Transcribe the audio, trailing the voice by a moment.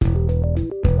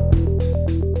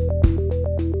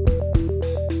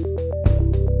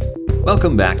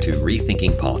Welcome back to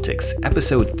Rethinking Politics,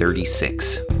 episode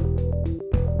 36.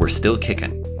 We're still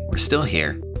kicking. We're still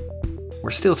here. We're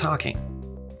still talking.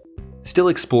 Still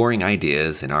exploring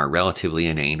ideas in our relatively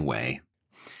inane way.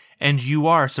 And you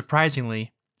are,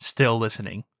 surprisingly, still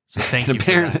listening. So thank you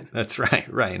for that. That's right.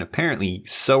 And apparently,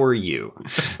 so are you.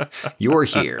 You're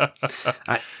here.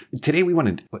 Today,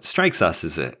 what strikes us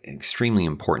as an extremely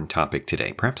important topic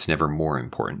today, perhaps never more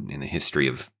important in the history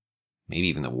of maybe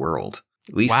even the world.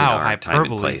 At least in our time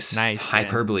and place. Nice.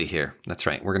 Hyperbole here. That's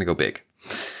right. We're going to go big.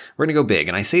 We're going to go big.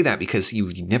 And I say that because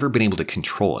you've never been able to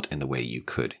control it in the way you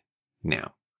could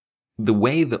now. The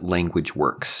way that language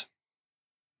works,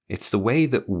 it's the way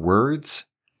that words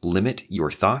limit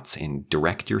your thoughts and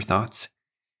direct your thoughts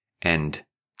and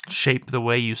shape the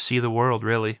way you see the world,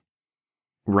 really.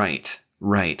 Right.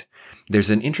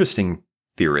 There's an interesting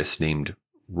theorist named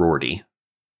Rorty.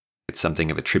 It's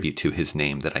something of a tribute to his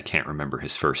name that I can't remember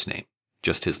his first name.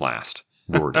 Just his last,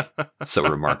 Rorty. So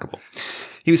remarkable.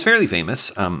 He was fairly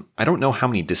famous. I don't know how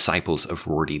many disciples of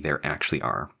Rorty there actually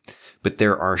are, but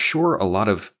there are sure a lot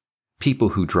of people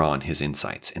who draw on his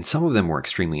insights, and some of them were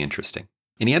extremely interesting.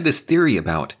 And he had this theory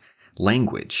about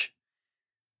language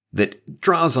that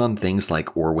draws on things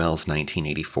like Orwell's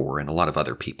 1984 and a lot of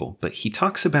other people, but he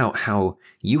talks about how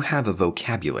you have a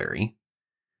vocabulary,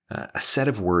 a set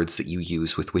of words that you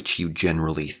use with which you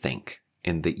generally think,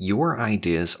 and that your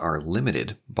ideas are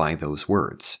limited by those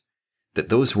words. That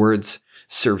those words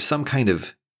serve some kind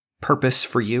of purpose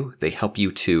for you. They help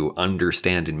you to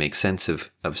understand and make sense of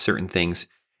certain things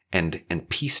and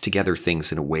piece together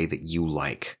things in a way that you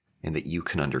like and that you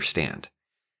can understand.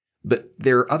 But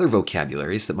there are other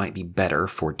vocabularies that might be better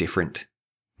for different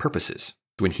purposes.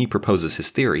 When he proposes his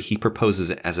theory, he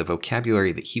proposes it as a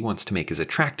vocabulary that he wants to make as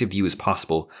attractive to you as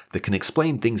possible that can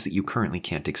explain things that you currently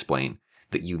can't explain,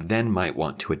 that you then might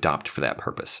want to adopt for that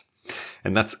purpose.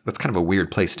 And that's kind of a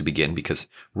weird place to begin because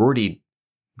Rorty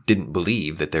didn't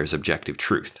believe that there's objective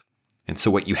truth. And so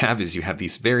what you have is you have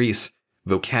these various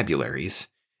vocabularies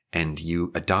and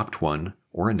you adopt one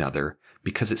or another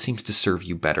because it seems to serve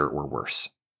you better or worse.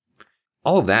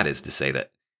 All of that is to say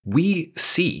that we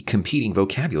see competing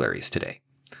vocabularies today.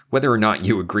 Whether or not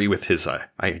you agree with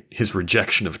his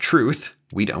rejection of truth,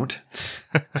 we don't,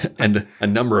 and a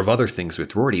number of other things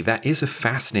with Rorty, that is a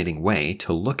fascinating way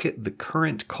to look at the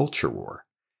current culture war.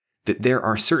 That there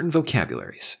are certain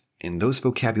vocabularies, and those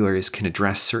vocabularies can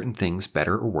address certain things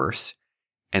better or worse,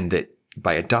 and that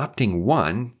by adopting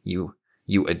one, you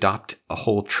adopt a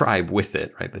whole tribe with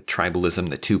it, right? The tribalism,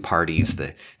 the two parties,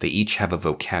 they each have a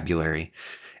vocabulary.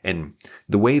 And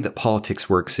the way that politics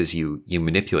works is you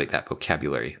manipulate that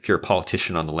vocabulary. If you're a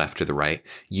politician on the left or the right,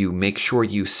 you make sure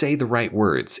you say the right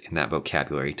words in that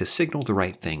vocabulary to signal the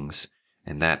right things,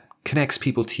 and that connects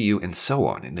people to you and so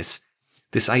on. And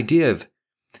this idea of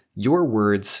your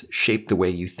words shape the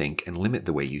way you think and limit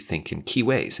the way you think in key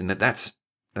ways, and that's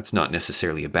not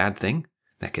necessarily a bad thing.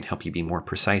 That can help you be more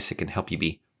precise. It can help you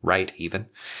be right even.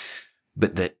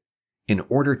 But that in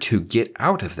order to get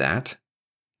out of that,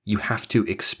 you have to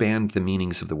expand the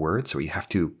meanings of the words, or you have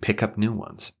to pick up new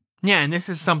ones. Yeah, and this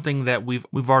is something that we've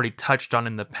already touched on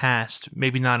in the past,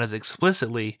 maybe not as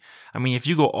explicitly. I mean, if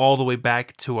you go all the way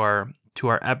back to our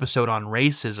episode on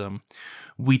racism,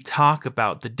 we talk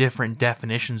about the different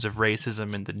definitions of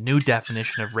racism and the new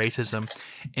definition of racism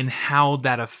and how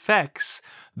that affects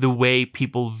the way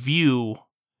people view,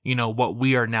 what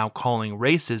we are now calling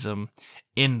racism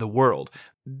in the world.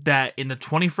 That in the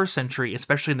 21st century,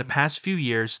 especially in the past few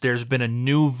years, there's been a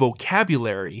new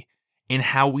vocabulary in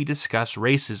how we discuss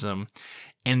racism,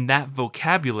 and that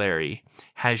vocabulary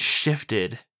has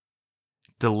shifted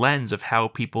the lens of how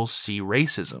people see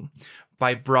racism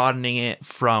by broadening it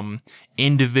from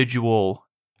individual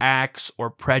acts or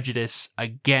prejudice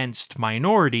against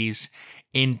minorities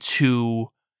into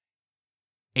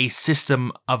a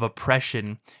system of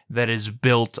oppression that is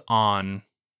built on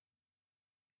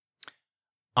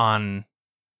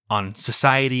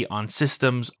society, on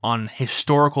systems, on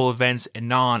historical events, and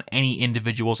not on any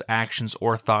individual's actions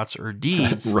or thoughts or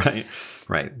deeds. Right.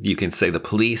 You can say the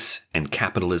police and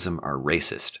capitalism are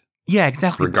racist. Yeah,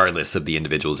 exactly. Regardless of the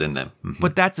individuals in them. Mm-hmm.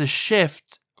 But that's a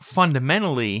shift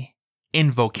fundamentally in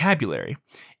vocabulary.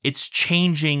 It's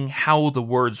changing how the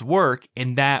words work,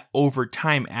 and that over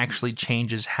time actually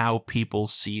changes how people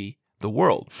see the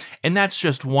world. And that's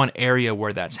just one area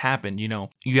where that's happened. You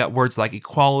got words like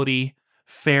equality,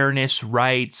 fairness,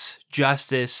 rights,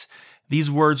 justice.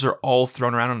 These words are all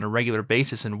thrown around on a regular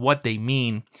basis, and what they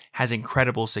mean has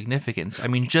incredible significance. I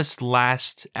mean, just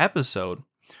last episode,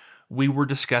 we were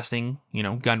discussing,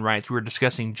 gun rights. We were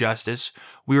discussing justice.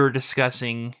 We were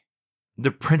discussing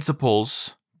the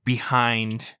principles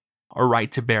behind or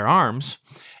right to bear arms.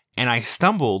 And I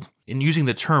stumbled in using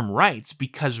the term rights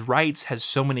because rights has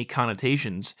so many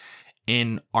connotations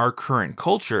in our current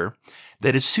culture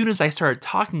that as soon as I started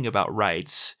talking about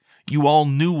rights, you all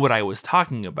knew what I was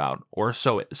talking about, or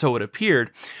so it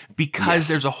appeared, because Yes.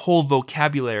 there's a whole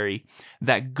vocabulary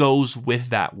that goes with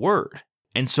that word.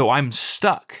 And so I'm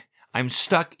stuck. I'm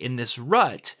stuck in this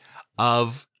rut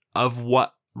of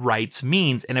what rights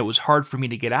means, and it was hard for me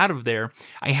to get out of there.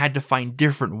 I had to find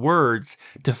different words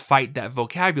to fight that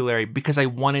vocabulary because I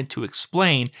wanted to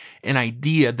explain an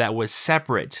idea that was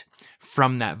separate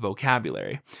from that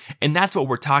vocabulary. And that's what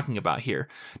we're talking about here.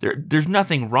 There's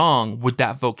nothing wrong with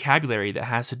that vocabulary that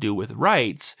has to do with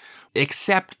rights,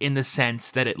 except in the sense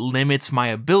that it limits my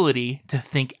ability to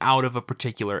think out of a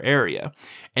particular area.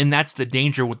 And that's the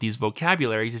danger with these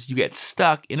vocabularies, is you get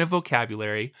stuck in a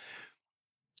vocabulary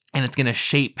and it's going to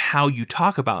shape how you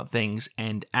talk about things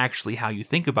and actually how you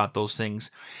think about those things.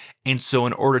 And so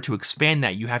in order to expand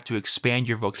that, you have to expand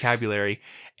your vocabulary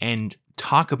and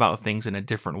talk about things in a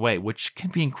different way, which can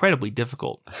be incredibly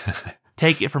difficult.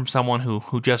 Take it from someone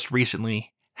who just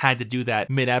recently had to do that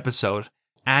mid-episode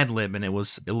ad-lib, and it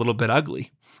was a little bit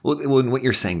ugly. Well, in what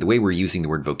you're saying, the way we're using the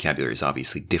word vocabulary is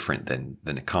obviously different than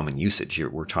a common usage.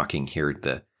 We're talking here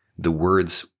the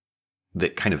words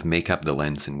that kind of make up the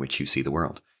lens in which you see the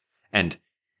world. And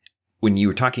when you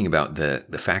were talking about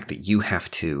the fact that you have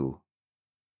to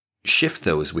shift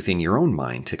those within your own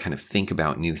mind to kind of think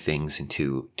about new things and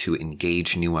to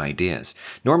engage new ideas.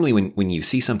 Normally when you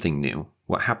see something new,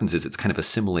 what happens is it's kind of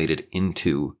assimilated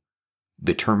into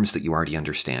the terms that you already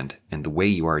understand and the way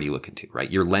you already look into,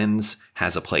 right? Your lens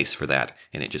has a place for that,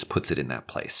 and it just puts it in that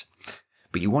place.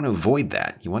 But you want to avoid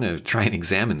that. You want to try and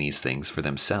examine these things for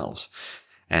themselves.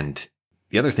 And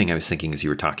the other thing I was thinking as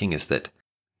you were talking is that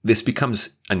this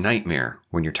becomes a nightmare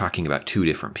when you're talking about two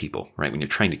different people, right? When you're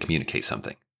trying to communicate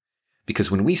something. Because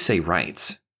when we say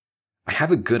rights, I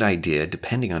have a good idea,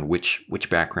 depending on which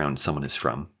background someone is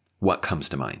from, what comes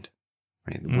to mind.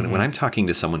 Right? Mm-hmm. When I'm talking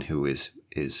to someone who is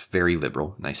very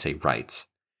liberal and I say rights,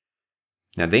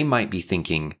 now they might be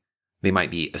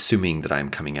assuming that I'm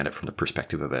coming at it from the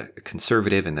perspective of a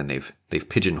conservative, and then they've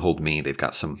pigeonholed me. They've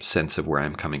got some sense of where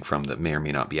I'm coming from that may or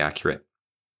may not be accurate.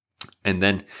 And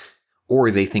then,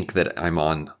 or they think that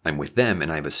I'm with them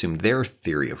and I've assumed their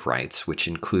theory of rights, which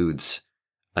includes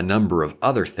a number of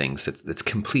other things that's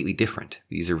completely different.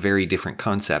 These are very different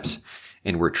concepts,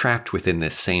 and we're trapped within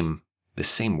this same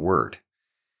word.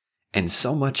 And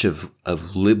so much of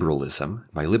liberalism,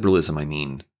 by liberalism I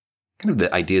mean kind of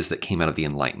the ideas that came out of the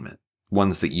Enlightenment,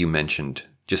 ones that you mentioned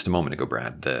just a moment ago,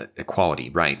 Brad, the equality,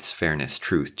 rights, fairness,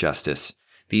 truth, justice,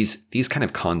 these kind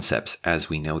of concepts as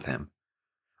we know them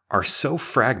are so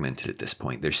fragmented at this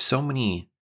point. There's so many,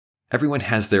 everyone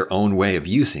has their own way of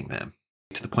using them,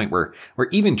 to the point where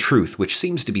even truth, which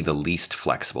seems to be the least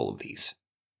flexible of these,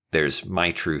 there's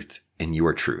my truth and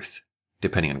your truth,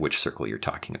 depending on which circle you're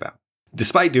talking about.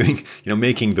 Despite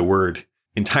making the word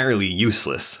entirely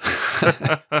useless,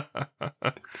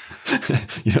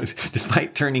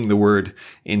 despite turning the word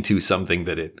into something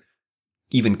that it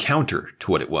even counter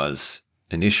to what it was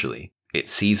initially, it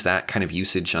sees that kind of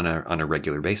usage on a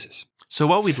regular basis. So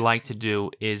what we'd like to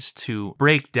do is to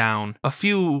break down a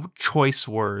few choice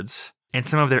words and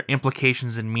some of their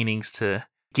implications and meanings to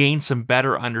gain some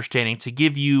better understanding, to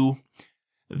give you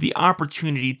the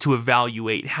opportunity to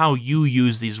evaluate how you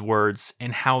use these words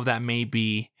and how that may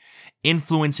be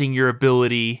influencing your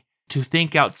ability to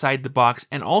think outside the box,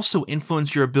 and also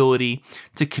influence your ability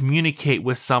to communicate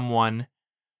with someone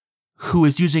who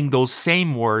is using those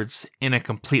same words in a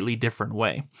completely different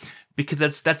way.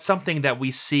 Because that's something that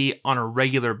we see on a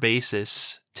regular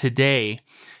basis today.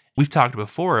 We've talked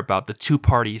before about the two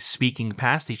parties speaking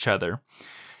past each other,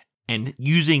 and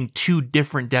using two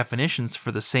different definitions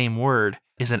for the same word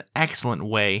is an excellent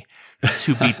way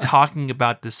to be talking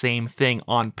about the same thing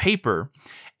on paper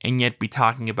and yet be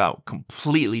talking about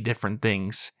completely different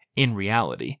things in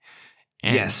reality.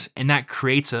 And, yes. And that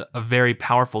creates a very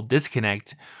powerful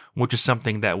disconnect, which is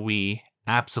something that we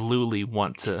absolutely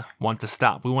want to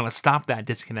stop. We want to stop that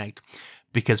disconnect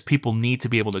because people need to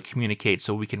be able to communicate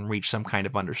so we can reach some kind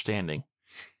of understanding.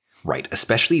 Right.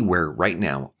 Especially where right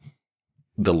now,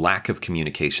 the lack of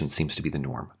communication seems to be the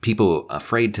norm. People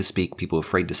afraid to speak, people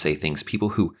afraid to say things, people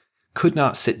who could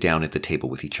not sit down at the table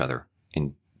with each other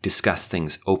and discuss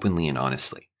things openly and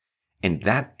honestly. And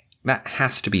that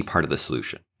has to be part of the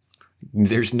solution.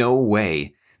 There's no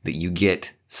way that you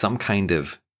get some kind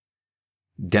of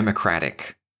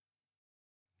democratic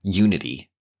unity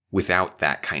without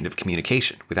that kind of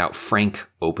communication, without frank,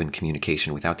 open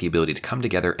communication, without the ability to come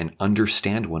together and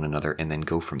understand one another and then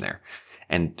go from there.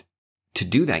 And to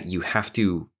do that, you have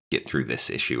to get through this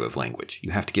issue of language.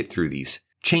 You have to get through these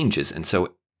changes. And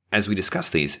so as we discuss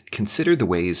these, consider the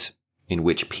ways in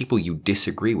which people you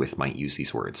disagree with might use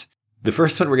these words. The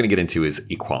first one we're going to get into is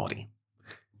equality.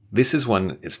 This is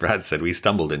one, as Brad said, we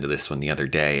stumbled into this one the other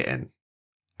day, and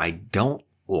I don't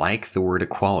like the word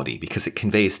equality because it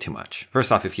conveys too much.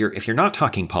 First off, if you're not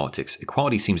talking politics,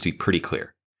 equality seems to be pretty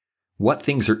clear. What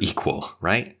things are equal,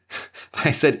 right? If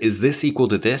I said, is this equal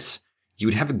to this? You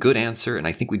would have a good answer, and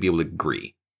I think we'd be able to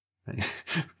agree.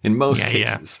 In most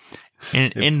cases. Yeah.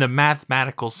 In the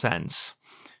mathematical sense.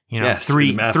 Yes,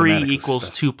 3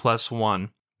 equals 2 plus 1.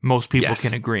 Most people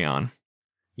can agree on.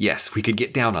 Yes, we could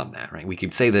get down on that, right? We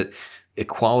could say that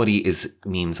equality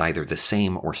means either the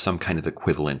same or some kind of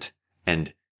equivalent.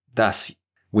 And thus,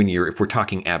 if we're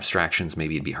talking abstractions,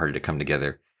 maybe it'd be harder to come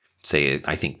together. Say,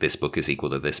 I think this book is equal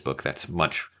to this book. That's a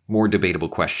much more debatable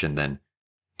question than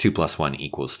 2 plus 1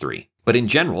 equals 3. But in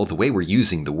general, the way we're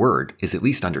using the word is at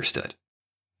least understood.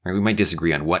 Right? We might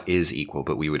disagree on what is equal,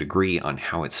 but we would agree on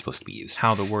how it's supposed to be used.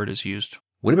 How the word is used.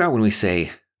 What about when we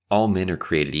say all men are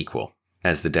created equal,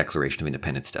 as the Declaration of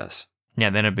Independence does? Yeah,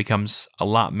 then it becomes a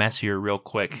lot messier real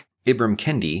quick. Ibram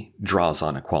Kendi draws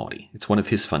on equality. It's one of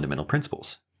his fundamental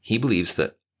principles. He believes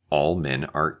that all men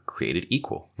are created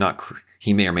equal.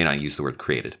 He may or may not use the word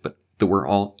created, but that we're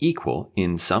all equal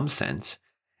in some sense.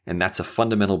 And that's a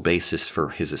fundamental basis for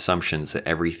his assumptions that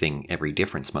every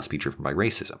difference must be driven by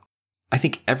racism. I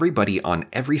think everybody on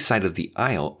every side of the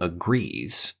aisle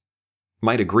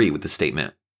might agree with the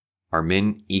statement, are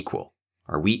men equal?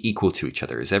 Are we equal to each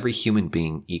other? Is every human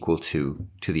being equal to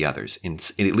the others?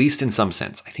 At least in some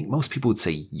sense. I think most people would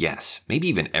say yes, maybe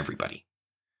even everybody.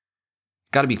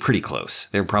 Got to be pretty close.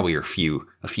 There probably are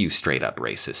a few straight up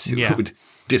racists who would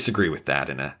disagree with that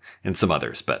and some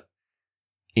others. But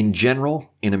in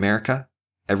general, in America,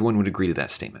 everyone would agree to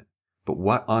that statement. But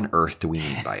what on earth do we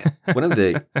mean by it? One of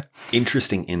the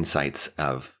interesting insights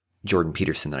of Jordan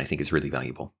Peterson that I think is really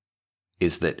valuable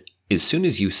is that as soon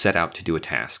as you set out to do a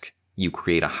task, you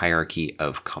create a hierarchy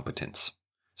of competence.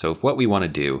 So if what we want to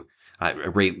do,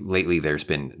 lately there's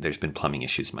been plumbing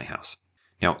issues in my house.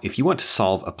 Now, if you want to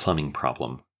solve a plumbing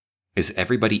problem, is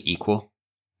everybody equal?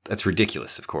 That's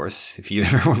ridiculous, of course. If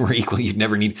everyone were equal, you'd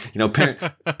never need,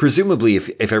 presumably if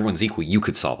everyone's equal, you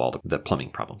could solve all the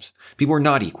plumbing problems. People are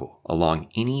not equal along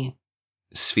any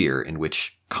sphere in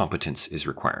which competence is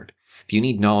required. If you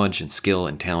need knowledge and skill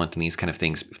and talent and these kind of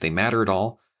things, if they matter at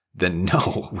all, then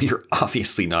no, we are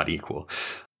obviously not equal.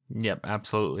 Yep,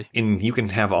 absolutely. And you can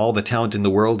have all the talent in the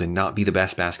world and not be the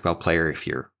best basketball player if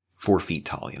you're 4 feet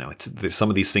tall. Some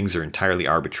of these things are entirely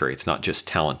arbitrary. It's not just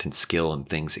talent and skill and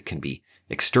things. It can be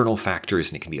external factors,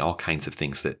 and it can be all kinds of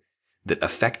things that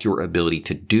affect your ability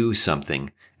to do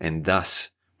something and thus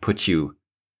put you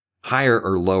higher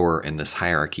or lower in this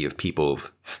hierarchy of people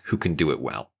who can do it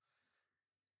well.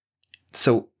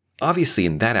 So obviously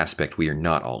in that aspect, we are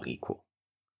not all equal.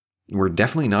 We're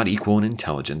definitely not equal in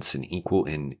intelligence and equal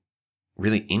in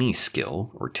really any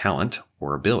skill or talent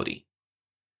or ability.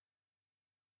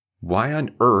 Why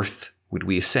on earth would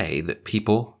we say that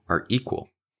people are equal?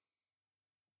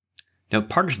 Now,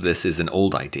 part of this is an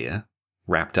old idea,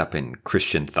 wrapped up in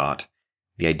Christian thought,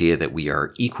 the idea that we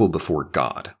are equal before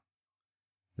God,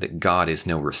 that God is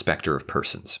no respecter of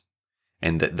persons,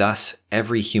 and that thus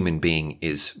every human being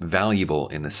is valuable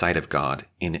in the sight of God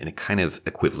in a kind of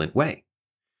equivalent way.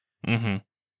 Mm-hmm.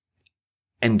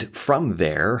 And from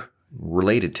there,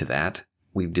 related to that,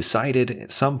 we've decided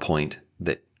at some point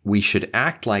that we should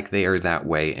act like they are that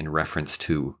way in reference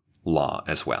to law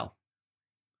as well.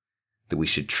 That we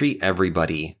should treat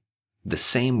everybody the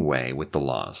same way with the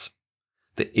laws.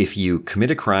 That if you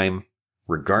commit a crime,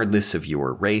 regardless of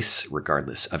your race,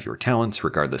 regardless of your talents,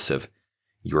 regardless of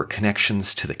your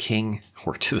connections to the king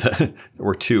or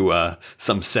to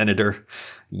some senator,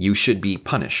 you should be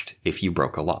punished if you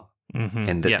broke a law. Mm-hmm.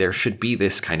 And that there should be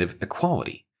this kind of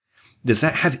equality. Does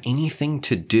that have anything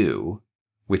to do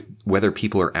with whether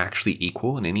people are actually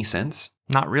equal in any sense?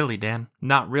 Not really, Dan.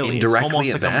 Not really.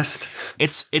 Indirectly at best.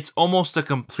 It's almost a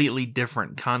completely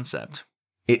different concept.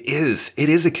 It is. It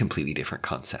is a completely different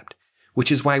concept, which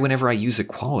is why whenever I use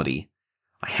equality,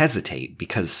 I hesitate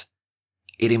because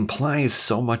it implies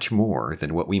so much more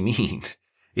than what we mean.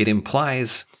 It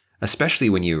implies, especially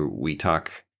when we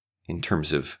talk in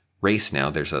terms of race now,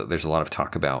 there's a lot of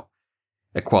talk about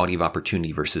equality of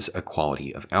opportunity versus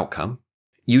equality of outcome.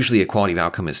 Usually equality of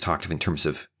outcome is talked of in terms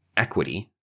of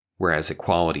equity, whereas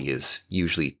equality is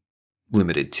usually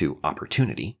limited to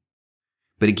opportunity.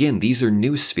 But again, these are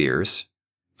new spheres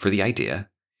for the idea,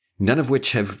 none of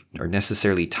which are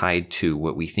necessarily tied to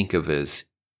what we think of as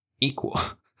equal.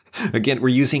 Again, we're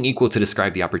using equal to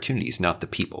describe the opportunities, not the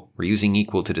people. We're using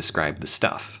equal to describe the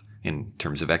stuff in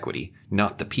terms of equity,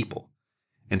 not the people.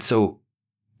 And so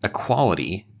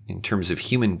equality in terms of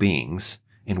human beings,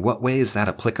 in what way is that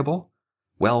applicable?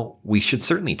 Well, we should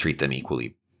certainly treat them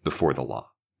equally before the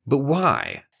law. But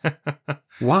why?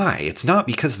 Why? It's not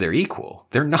because they're equal.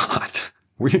 They're not.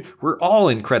 We're all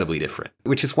incredibly different,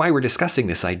 which is why we're discussing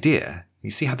this idea.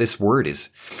 You see how this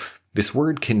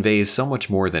word conveys so much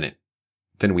more than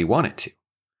we want it to,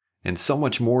 and so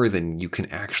much more than you can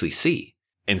actually see.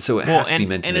 And so it has to be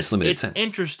meant in this limited sense. It's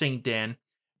interesting, Dan,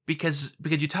 because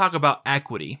you talk about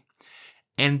equity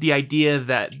and the idea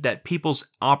that people's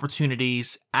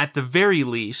opportunities at the very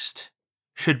least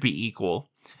should be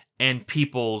equal, and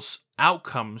people's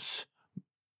outcomes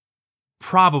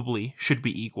probably should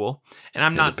be equal. And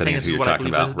I'm not saying this is what I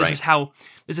believe, but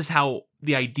this is how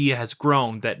the idea has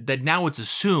grown, that now it's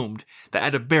assumed that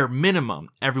at a bare minimum,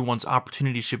 everyone's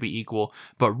opportunities should be equal,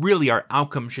 but really our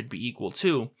outcomes should be equal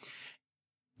too.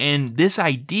 And this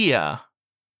idea,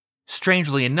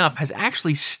 strangely enough, has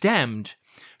actually stemmed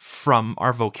from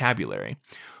our vocabulary.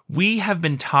 We have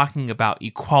been talking about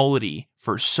equality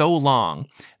for so long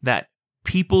that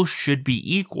people should be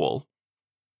equal,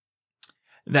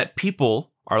 that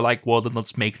people are like, well, then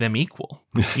let's make them equal.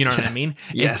 You know what I mean?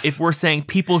 Yes. If we're saying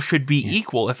people should be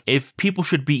equal, if people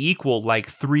should be equal, like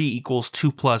 3 equals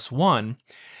 2 plus 1,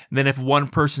 then if one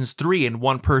person's 3 and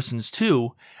one person's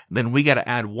 2, then we got to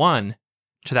add 1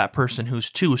 to that person who's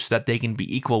 2 so that they can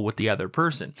be equal with the other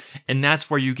person. And that's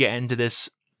where you get into this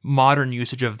modern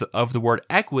usage of the word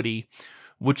equity,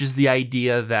 which is the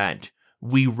idea that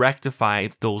we rectify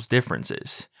those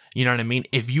differences. You know what I mean?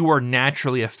 If you are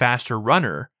naturally a faster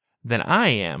runner than I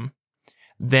am,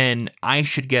 then I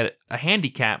should get a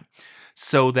handicap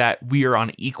so that we are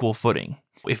on equal footing.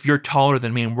 If you're taller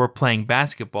than me and we're playing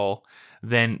basketball,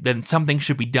 then something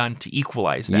should be done to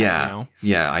equalize that. Yeah, you know?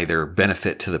 Yeah. Either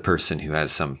benefit to the person who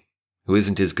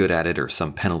isn't as good at it, or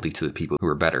some penalty to the people who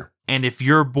are better. And if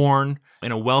you're born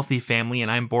in a wealthy family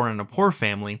and I'm born in a poor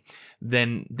family,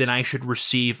 then I should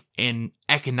receive an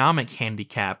economic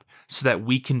handicap so that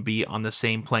we can be on the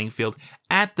same playing field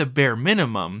at the bare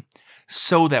minimum,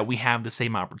 so that we have the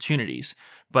same opportunities.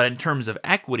 But in terms of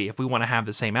equity, if we want to have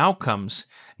the same outcomes,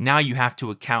 now you have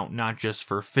to account not just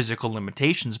for physical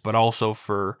limitations, but also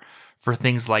for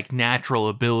things like natural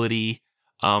ability,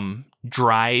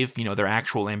 drive, their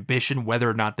actual ambition, whether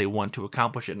or not they want to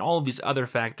accomplish it, and all of these other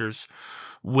factors,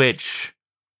 which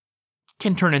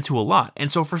can turn into a lot.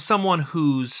 And so for someone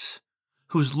who's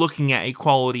looking at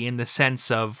equality in the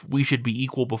sense of we should be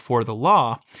equal before the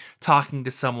law, talking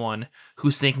to someone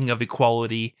who's thinking of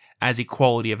equality as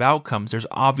equality of outcomes, there's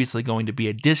obviously going to be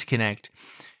a disconnect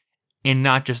in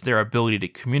not just their ability to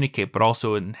communicate, but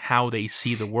also in how they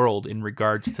see the world in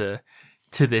regards to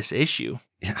this issue.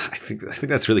 Yeah, I think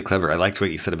that's really clever. I liked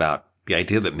what you said about the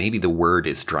idea that maybe the word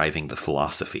is driving the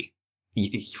philosophy.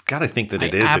 You've got to think that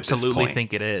it is at this point. I absolutely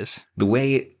think it is. The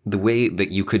way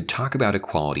that you could talk about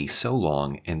equality so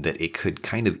long, and that it could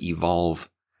kind of evolve,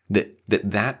 that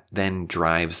then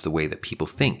drives the way that people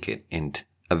think. And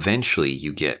eventually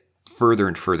you get further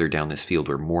and further down this field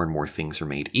where more and more things are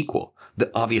made equal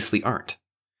that obviously aren't.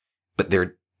 But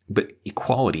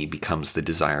equality becomes the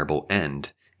desirable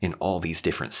end in all these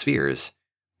different spheres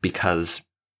because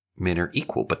men are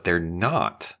equal, but they're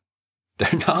not.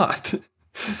 They're not.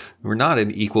 We're not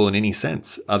equal in any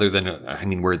sense other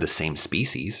than, we're the same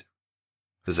species.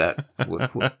 Does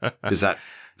that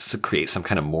create some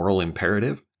kind of moral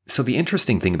imperative? So the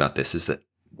interesting thing about this is that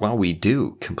while we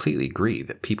do completely agree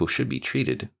that people should be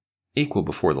treated equal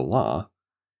before the law,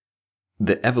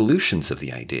 the evolutions of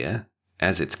the idea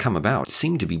as it's come about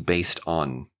seem to be based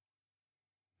on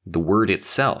the word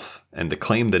itself and the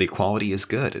claim that equality is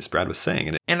good, as Brad was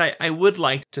saying. And I would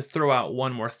like to throw out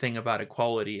one more thing about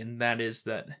equality, and that is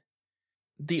that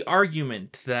the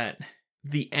argument that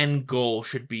the end goal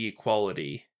should be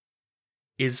equality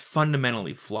is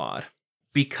fundamentally flawed,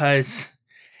 because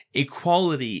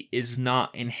equality is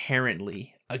not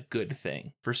inherently a good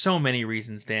thing for so many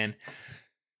reasons, Dan.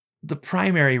 The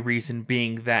primary reason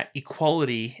being that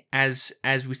equality, as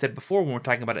we said before when we're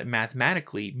talking about it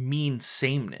mathematically, means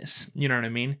sameness. You know what I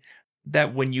mean?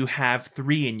 That when you have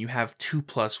 3 and you have 2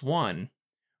 plus 1,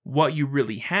 what you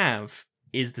really have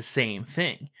is the same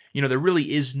thing. There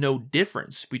really is no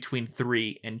difference between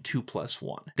 3 and 2 plus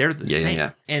 1. They're the same.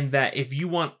 Yeah. And that if you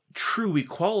want true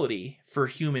equality for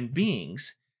human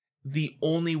beings, the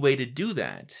only way to do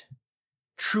that,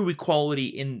 true equality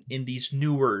in these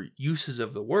newer uses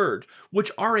of the word,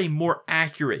 which are a more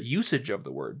accurate usage of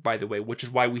the word, by the way, which is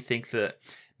why we think that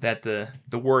the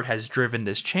word has driven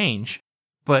this change,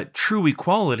 But true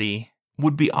equality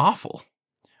would be awful,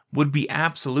 would be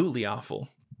absolutely awful,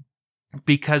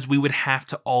 because we would have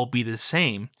to all be the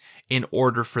same in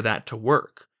order for that to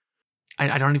work.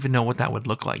 I don't even know what that would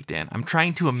look like, Dan. I'm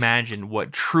trying to imagine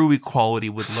what true equality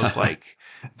would look like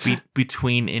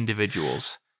between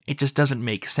individuals. It just doesn't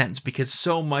make sense because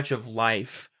so much of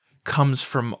life comes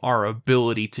from our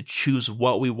ability to choose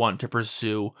what we want to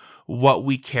pursue, what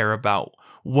we care about,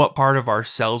 what part of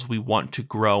ourselves we want to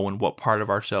grow, and what part of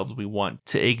ourselves we want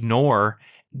to ignore.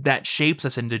 That shapes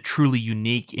us into truly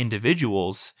unique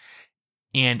individuals.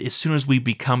 And as soon as we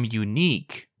become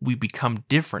unique, we become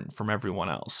different from everyone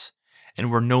else. And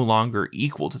we're no longer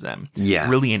equal to them,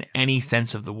 really in any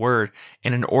sense of the word.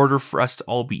 And in order for us to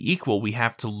all be equal, we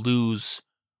have to lose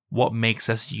what makes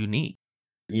us unique.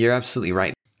 You're absolutely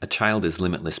right. A child is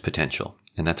limitless potential,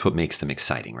 and that's what makes them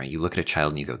exciting, right? You look at a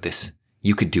child and you go,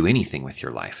 you could do anything with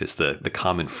your life is the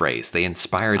common phrase. They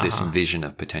inspire this vision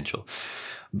of potential.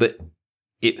 But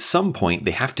at some point,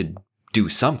 they have to do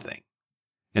something.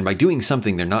 And by doing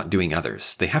something, they're not doing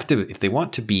others. They have to, if they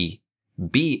want to be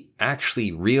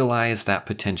actually realize that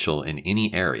potential in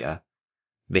any area,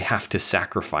 they have to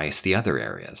sacrifice the other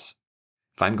areas.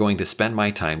 If I'm going to spend my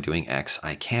time doing X,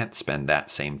 I can't spend that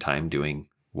same time doing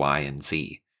Y and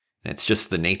Z. And it's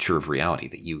just the nature of reality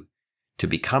that to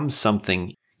become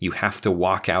something, you have to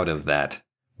walk out of that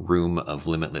room of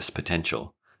limitless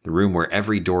potential, the room where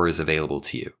every door is available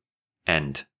to you,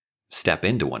 and step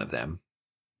into one of them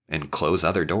and close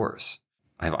other doors.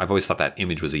 I've always thought that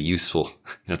image was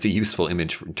it's a useful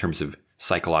image in terms of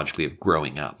psychologically of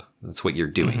growing up. That's what you're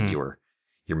doing. Mm-hmm.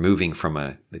 You're moving from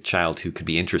a child who could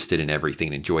be interested in everything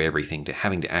and enjoy everything to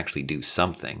having to actually do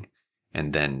something.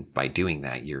 And then by doing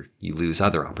that, you lose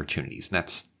other opportunities. And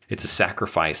it's a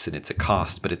sacrifice and it's a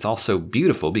cost, but it's also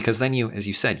beautiful because then as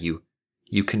you said,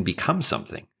 you can become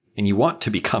something, and you want to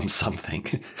become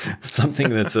something, something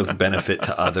that's of benefit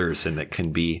to others and that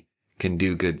can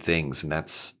do good things.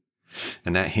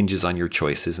 And that hinges on your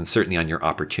choices and certainly on your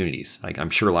opportunities. I'm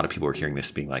sure a lot of people are hearing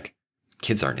this being like,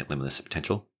 kids aren't at limitless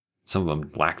potential. Some of them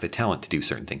lack the talent to do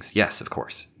certain things. Yes, of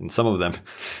course. And some of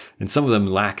them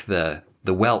lack the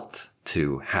wealth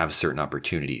to have certain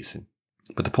opportunities.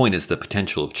 But the point is the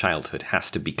potential of childhood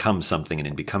has to become something, and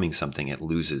in becoming something, it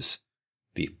loses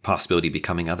the possibility of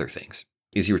becoming other things.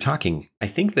 As you were talking, I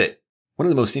think that one of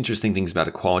the most interesting things about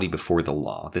equality before the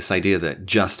law, this idea that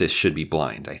justice should be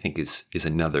blind, I think is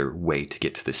another way to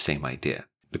get to the same idea.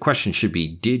 The question should be,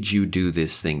 did you do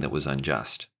this thing that was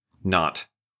unjust? Not,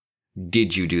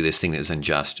 did you do this thing that is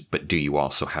unjust, but do you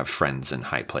also have friends in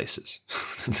high places?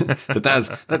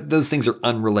 Those things are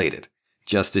unrelated.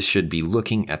 Justice should be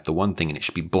looking at the one thing, and it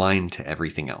should be blind to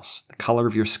everything else. The color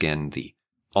of your skin,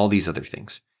 all these other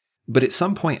things. But at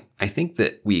some point, I think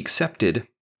that we accepted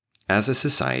as a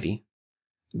society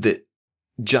that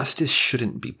justice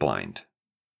shouldn't be blind,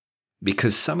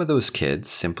 because some of those kids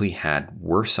simply had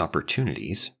worse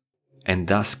opportunities and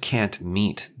thus can't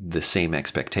meet the same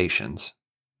expectations.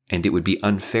 And it would be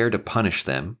unfair to punish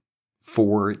them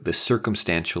for the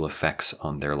circumstantial effects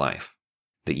on their life.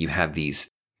 That you have these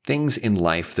things in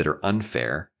life that are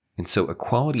unfair. And so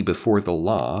equality before the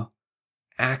law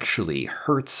actually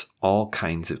hurts all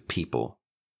kinds of people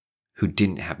who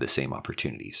didn't have the same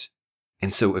opportunities.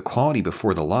 And so equality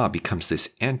before the law becomes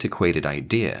this antiquated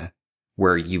idea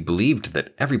where you believed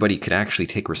that everybody could actually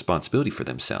take responsibility for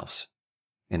themselves.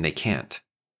 And they can't.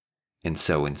 And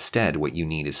so instead, what you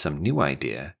need is some new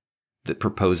idea that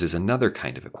proposes another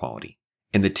kind of equality.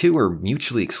 And the two are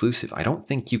mutually exclusive. I don't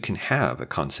think you can have a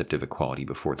concept of equality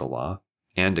before the law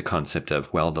and a concept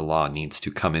of, well, the law needs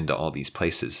to come into all these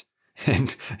places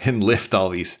and lift all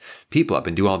these people up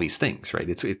and do all these things, right?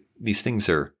 These things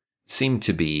seem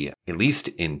to be at least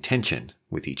in tension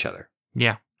with each other.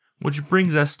 Yeah. Which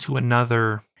brings us to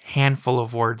another handful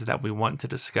of words that we want to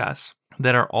discuss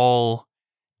that are all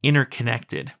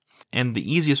interconnected. And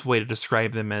the easiest way to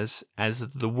describe them as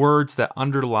the words that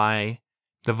underlie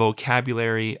the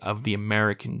vocabulary of the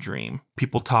American dream.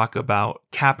 People talk about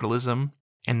capitalism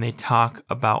and they talk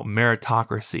about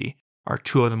meritocracy, are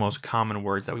two of the most common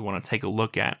words that we want to take a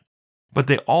look at. But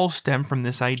they all stem from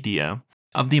this idea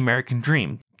of the American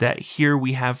dream, that here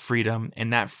we have freedom,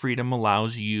 and that freedom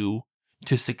allows you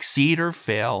to succeed or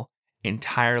fail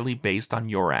entirely based on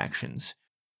your actions.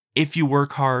 If you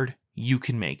work hard, you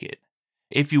can make it.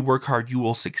 If you work hard, you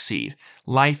will succeed.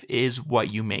 Life is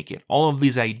what you make it. All of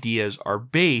these ideas are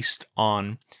based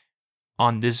on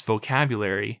this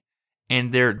vocabulary,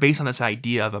 and they're based on this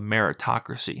idea of a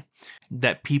meritocracy,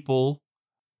 that people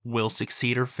will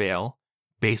succeed or fail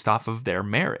based off of their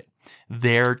merit,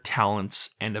 their talents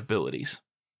and abilities.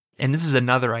 And this is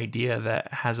another idea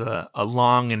that has a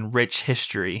long and rich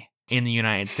history in the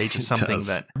United States. It's It something does.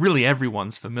 that really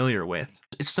everyone's familiar with.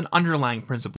 It's an underlying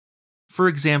principle. For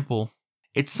example,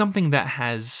 it's something that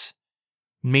has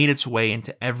made its way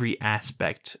into every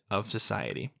aspect of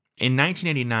society. In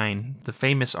 1989, the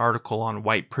famous article on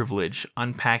white privilege,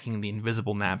 Unpacking the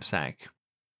Invisible Knapsack,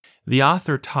 the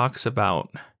author talks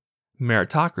about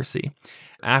meritocracy.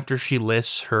 After she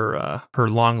lists her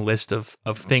long list of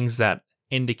things that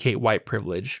indicate white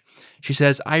privilege, she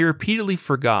says, "I repeatedly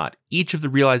forgot each of the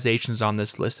realizations on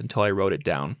this list until I wrote it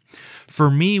down. For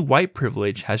me, white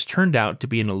privilege has turned out to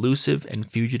be an elusive and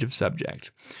fugitive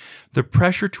subject. The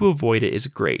pressure to avoid it is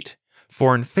great,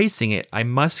 for in facing it, I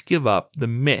must give up the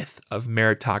myth of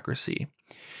meritocracy.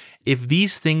 If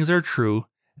these things are true,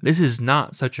 this is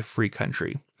not such a free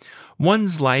country.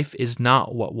 One's life is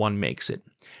not what one makes it.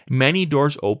 Many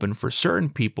doors open for certain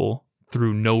people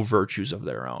through no virtues of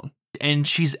their own." And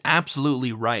she's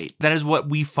absolutely right. That is what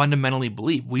we fundamentally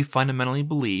believe. We fundamentally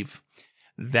believe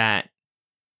that,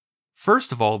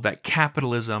 first of all, that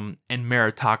capitalism and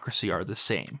meritocracy are the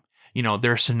same. You know,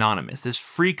 they're synonymous. This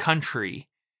free country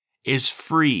is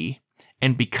free,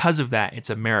 and because of that, it's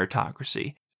a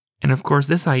meritocracy. And of course,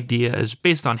 this idea is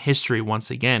based on history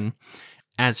once again,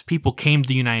 as people came to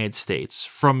the United States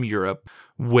from Europe,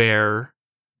 where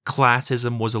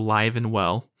classism was alive and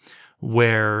well,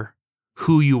 where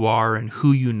who you are and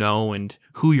who you know and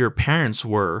who your parents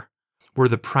were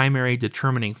the primary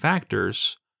determining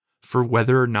factors for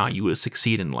whether or not you would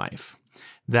succeed in life.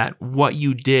 That what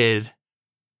you did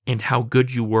and how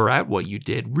good you were at what you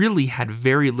did really had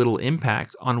very little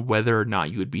impact on whether or not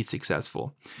you would be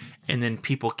successful. And then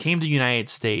people came to the United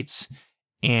States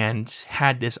and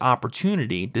had this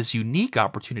opportunity, this unique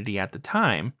opportunity at the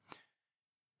time,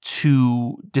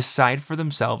 to decide for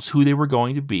themselves who they were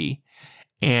going to be,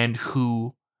 and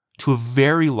who, to a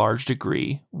very large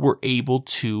degree, were able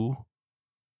to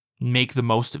make the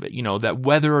most of it. You know, that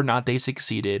whether or not they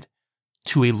succeeded,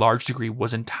 to a large degree,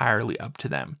 was entirely up to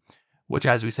them, which,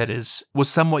 as we said, was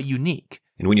somewhat unique.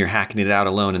 And when you're hacking it out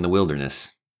alone in the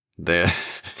wilderness, there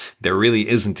really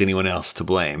isn't anyone else to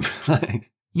blame.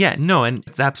 Yeah, no, and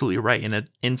it's absolutely right.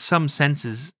 In some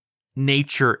senses,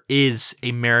 nature is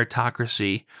a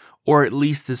meritocracy, or at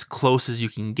least as close as you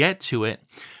can get to it.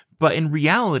 But in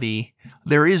reality,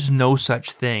 there is no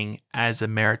such thing as a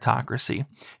meritocracy.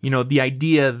 You know, the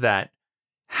idea that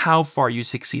how far you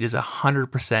succeed is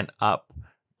 100% up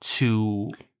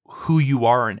to who you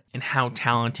are and how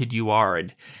talented you are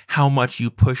and how much you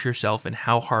push yourself and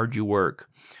how hard you work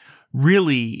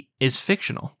really is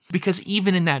fictional. Because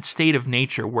even in that state of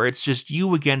nature where it's just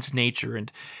you against nature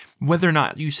and whether or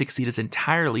not you succeed is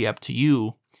entirely up to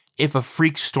you, if a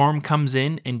freak storm comes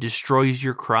in and destroys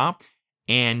your crop,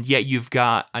 and yet you've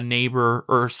got a neighbor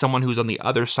or someone who's on the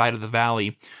other side of the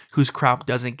valley whose crop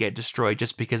doesn't get destroyed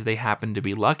just because they happen to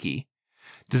be lucky,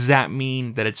 does that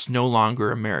mean that it's no longer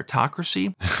a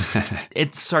meritocracy?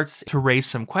 It starts to raise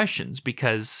some questions,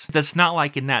 because that's not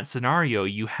like in that scenario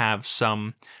you have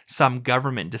some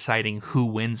government deciding who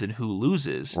wins and who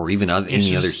loses. Or even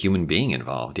any other human being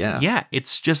involved, yeah. Yeah,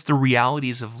 it's just the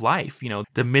realities of life. You know,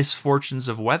 the misfortunes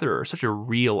of weather are such a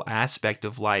real aspect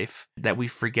of life that we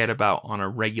forget about on a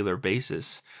regular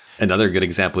basis. Another good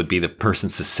example would be the person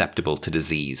susceptible to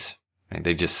disease. Right?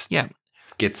 They just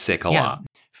get sick a lot.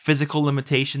 Physical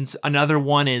limitations. Another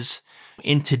one is,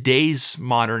 in today's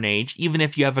modern age, even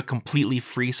if you have a completely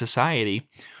free society,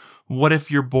 what if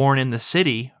you're born in the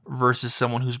city versus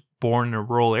someone who's born in a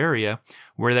rural area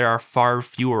where there are far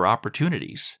fewer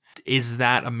opportunities? Is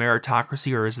that a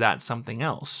meritocracy, or is that something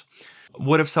else?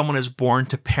 What if someone is born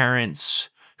to parents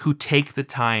who take the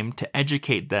time to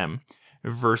educate them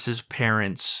versus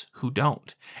parents who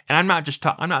don't? And I'm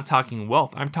not talking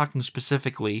wealth. I'm talking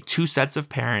specifically two sets of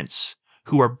parents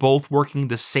who are both working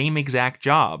the same exact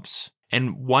jobs,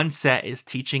 and one set is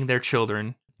teaching their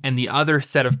children, and the other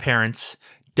set of parents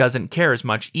doesn't care as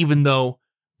much, even though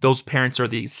those parents are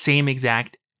the same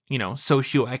exact,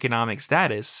 socioeconomic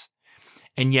status,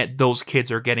 and yet those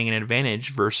kids are getting an advantage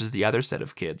versus the other set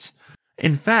of kids.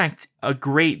 In fact, a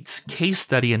great case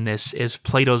study in this is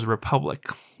Plato's Republic.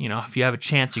 If you have a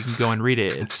chance, you can go and read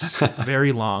it. It's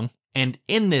very long. And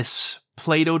in this,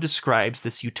 Plato describes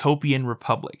this utopian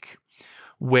republic,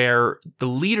 where the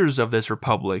leaders of this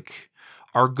republic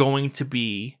are going to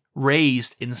be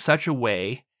raised in such a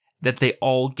way that they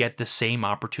all get the same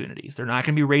opportunities. They're not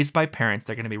going to be raised by parents.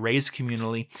 They're going to be raised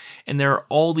communally. And there are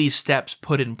all these steps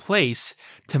put in place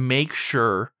to make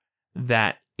sure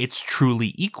that it's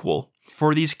truly equal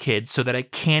for these kids so that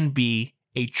it can be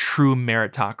a true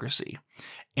meritocracy.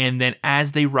 And then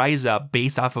as they rise up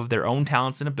based off of their own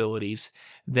talents and abilities,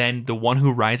 then the one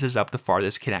who rises up the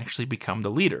farthest can actually become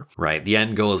the leader. Right. The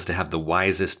end goal is to have the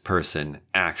wisest person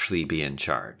actually be in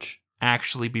charge.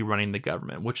 Actually be running the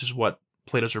government, which is what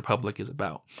Plato's Republic is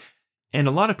about. And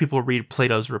a lot of people read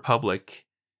Plato's Republic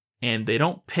and they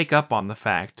don't pick up on the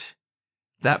fact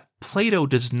that Plato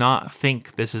does not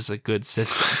think this is a good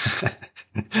system.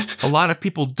 A lot of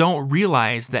people don't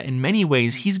realize that in many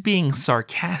ways he's being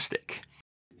sarcastic.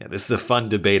 Yeah, this is a fun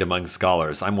debate among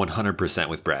scholars. I'm 100%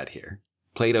 with Brad here.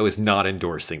 Plato is not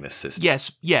endorsing this system.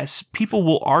 Yes. People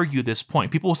will argue this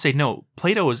point. People will say, no,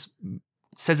 Plato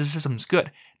says the system's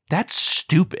good. That's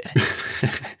stupid.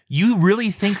 You really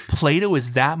think Plato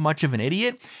is that much of an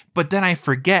idiot? But then I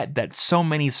forget that so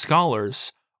many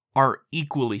scholars are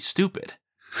equally stupid.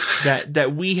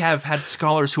 That we have had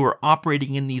scholars who are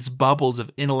operating in these bubbles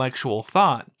of intellectual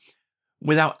thought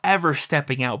without ever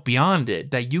stepping out beyond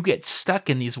it, that you get stuck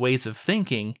in these ways of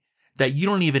thinking that you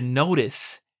don't even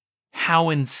notice how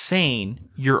insane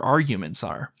your arguments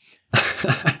are.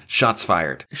 Shots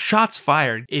fired. Shots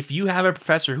fired. If you have a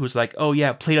professor who's like, oh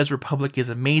yeah, Plato's Republic is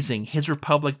amazing, his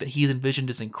republic that he's envisioned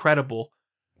is incredible,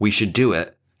 we should do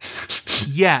it.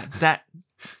 Yeah,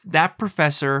 that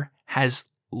professor has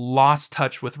lost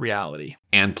touch with reality.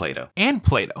 And Plato.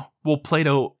 Well,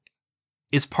 Plato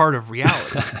is part of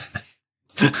reality.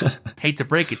 Hate to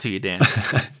break it to you, Dan.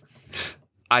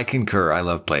 I concur. I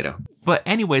love Plato. But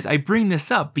anyways, I bring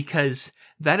this up because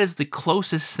that is the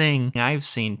closest thing I've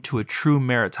seen to a true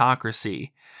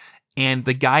meritocracy. And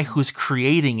the guy who's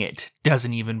creating it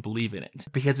doesn't even believe in it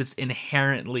because it's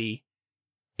inherently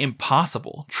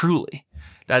impossible, truly.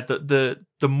 That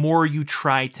the more you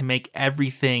try to make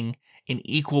everything an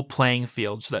equal playing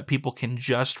field so that people can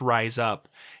just rise up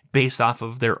based off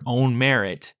of their own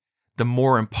merit, the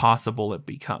more impossible it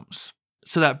becomes.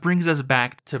 So that brings us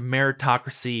back to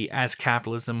meritocracy as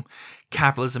capitalism,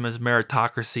 capitalism as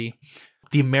meritocracy,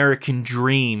 the American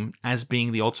dream as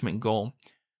being the ultimate goal.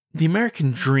 The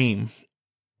American dream,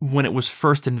 when it was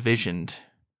first envisioned,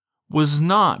 was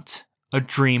not a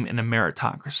dream in a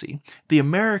meritocracy. The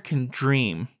American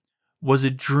dream was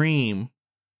a dream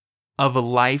of a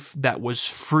life that was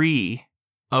free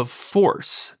of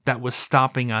force that was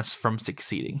stopping us from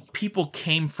succeeding. People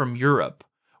came from Europe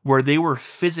where they were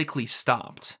physically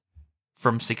stopped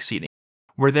from succeeding,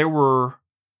 where there were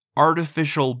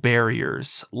artificial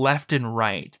barriers left and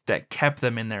right that kept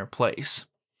them in their place.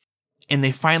 And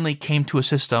they finally came to a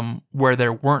system where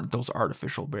there weren't those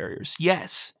artificial barriers.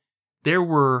 Yes, there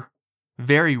were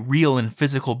very real and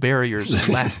physical barriers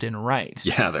left and right.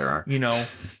 Yeah, there are. You know,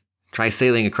 try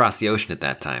sailing across the ocean at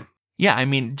that time. Yeah, I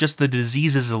mean, just the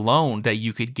diseases alone that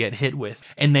you could get hit with.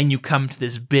 And then you come to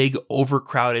this big,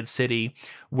 overcrowded city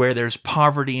where there's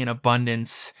poverty and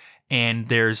abundance, and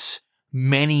there's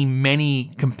many,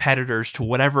 many competitors to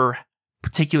whatever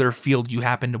particular field you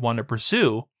happen to want to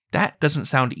pursue. That doesn't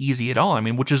sound easy at all. I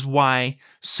mean, which is why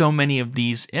so many of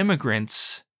these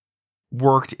immigrants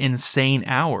worked insane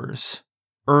hours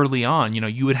early on. You know,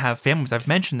 you would have families, I've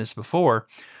mentioned this before,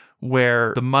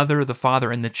 where the mother, the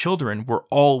father, and the children were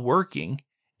all working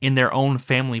in their own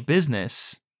family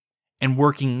business and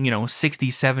working, 60,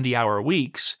 70-hour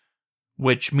weeks,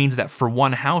 which means that for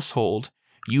one household,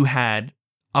 you had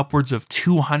upwards of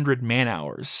 200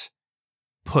 man-hours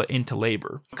put into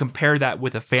labor. Compare that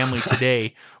with a family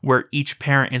today where each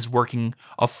parent is working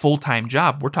a full-time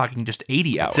job. We're talking just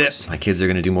 80 hours. That's it. My kids are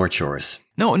going to do more chores.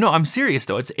 No, I'm serious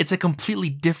though. It's a completely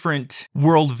different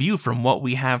worldview from what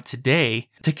we have today.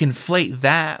 To conflate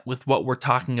that with what we're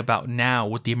talking about now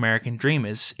with the American dream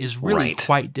is really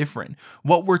quite different.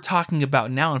 What we're talking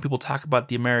about now when people talk about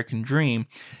the American dream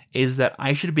is that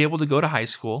I should be able to go to high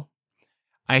school.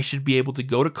 I should be able to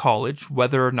go to college,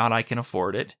 whether or not I can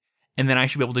afford it. And then I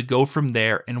should be able to go from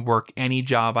there and work any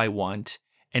job I want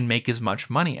and make as much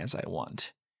money as I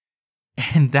want.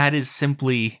 And that is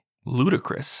simply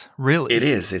ludicrous, really. It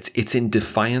is. It's in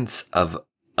defiance of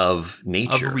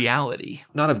nature. Of reality.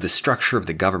 Not of the structure of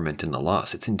the government and the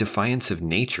laws. It's in defiance of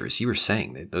nature. As you were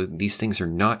saying, that these things are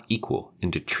not equal.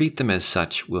 And to treat them as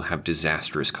such will have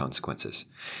disastrous consequences.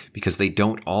 Because they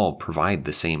don't all provide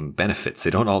the same benefits.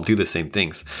 They don't all do the same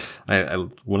things.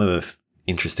 One of the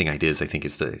interesting ideas, I think,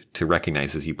 is to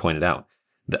recognize, as you pointed out,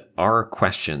 that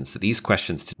these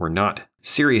questions were not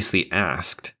seriously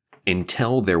asked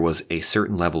until there was a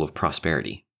certain level of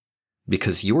prosperity.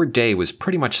 Because your day was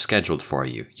pretty much scheduled for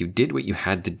you. You did what you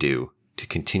had to do to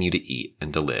continue to eat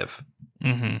and to live.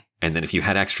 Mm-hmm. And then if you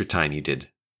had extra time,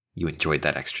 you enjoyed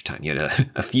that extra time. You had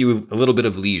a little bit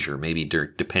of leisure, maybe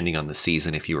depending on the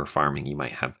season. If you were farming, you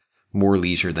might have more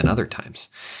leisure than other times.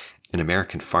 An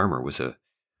American farmer was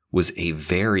was a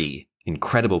very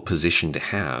incredible position to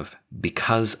have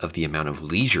because of the amount of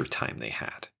leisure time they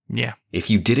had. Yeah. If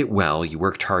you did it well, you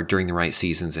worked hard during the right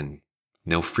seasons and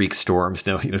no freak storms,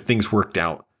 things worked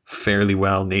out fairly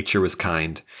well. Nature was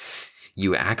kind.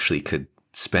 You actually could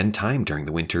spend time during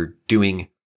the winter doing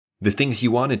the things you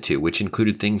wanted to, which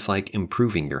included things like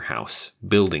improving your house,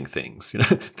 building things,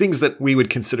 things that we would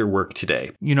consider work today.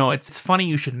 It's funny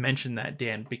you should mention that,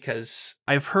 Dan, because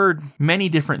I've heard many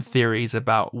different theories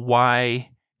about why,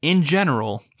 in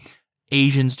general,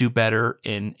 Asians do better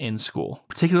in school,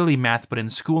 particularly math, but in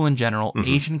school in general,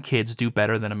 Asian kids do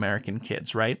better than American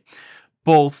kids, right?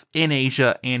 Both in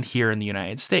Asia and here in the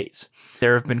United States.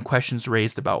 There have been questions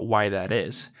raised about why that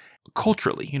is.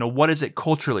 Culturally, what is it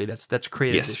culturally that's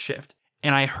created this shift?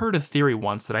 And I heard a theory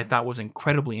once that I thought was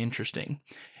incredibly interesting.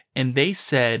 And they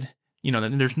said,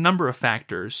 that there's a number of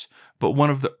factors, but one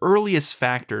of the earliest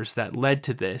factors that led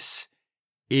to this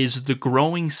is the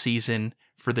growing season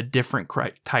for the different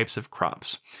types of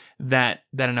crops. That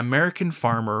an American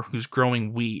farmer who's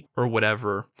growing wheat or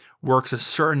whatever works a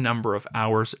certain number of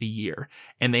hours a year,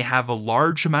 and they have a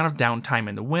large amount of downtime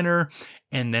in the winter,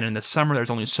 and then in the summer there's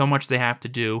only so much they have to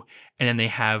do, and then they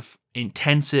have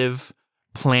intensive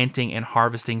planting and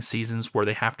harvesting seasons where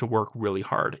they have to work really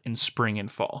hard in spring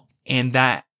and fall. And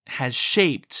that has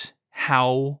shaped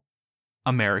how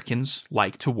Americans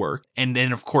like to work. And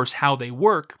then, of course, how they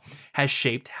work has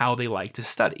shaped how they like to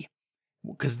study.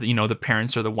 Because, the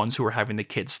parents are the ones who are having the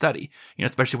kids study.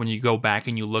 Especially when you go back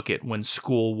and you look at when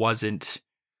school wasn't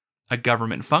a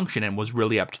government function and was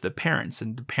really up to the parents.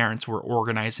 And the parents were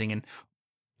organizing and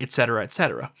et cetera, et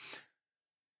cetera.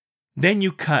 Then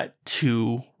you cut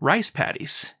to rice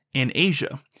paddies in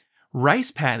Asia. Rice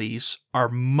paddies are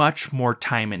much more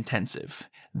time intensive.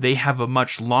 They have a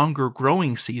much longer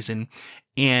growing season,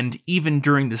 and even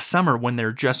during the summer when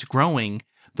they're just growing,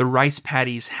 the rice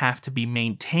paddies have to be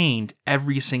maintained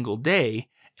every single day,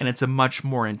 and it's a much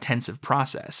more intensive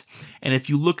process. And if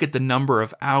you look at the number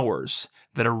of hours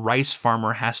that a rice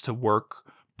farmer has to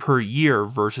work per year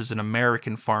versus an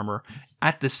American farmer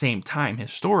at the same time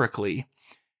historically,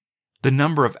 the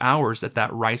number of hours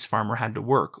that rice farmer had to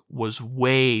work was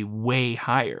way, way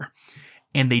higher.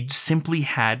 And they simply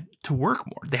had to work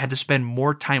more. They had to spend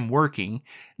more time working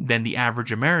than the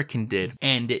average American did.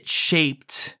 And it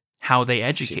shaped how they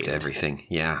educated. Shaped everything,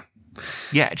 yeah.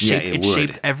 Yeah, it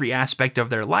shaped every aspect of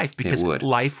their life because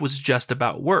life was just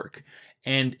about work.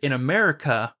 And in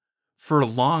America, for a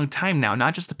long time now,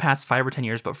 not just the past 5 or 10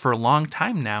 years, but for a long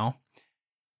time now,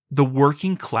 the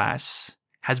working class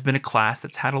has been a class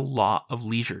that's had a lot of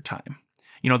leisure time.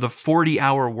 The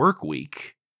 40-hour work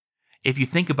week, if you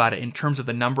think about it in terms of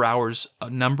the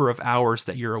number of hours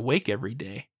that you're awake every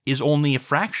day, is only a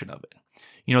fraction of it.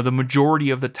 The majority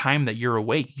of the time that you're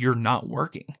awake, you're not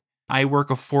working. I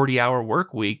work a 40-hour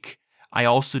work week. I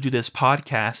also do this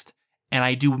podcast, and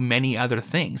I do many other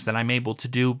things that I'm able to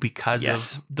do because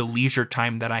of the leisure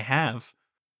time that I have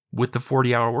with the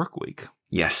 40-hour work week.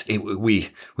 Yes,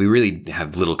 we really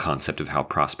have little concept of how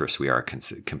prosperous we are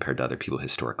compared to other people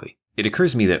historically. It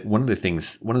occurs to me that one of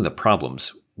the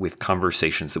problems with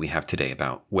conversations that we have today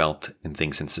about wealth and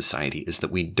things in society is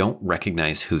that we don't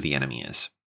recognize who the enemy is.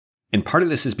 And part of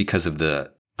this is because of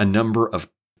a number of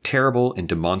terrible and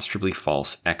demonstrably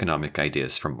false economic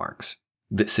ideas from Marx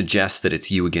that suggest that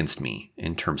it's you against me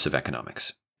in terms of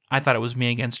economics. I thought it was me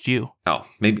against you. Oh,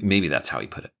 maybe that's how he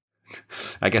put it.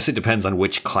 I guess it depends on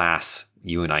which class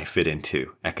you and I fit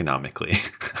into economically.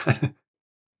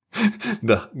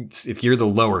 If you're the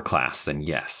lower class, then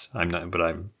yes, I'm not. But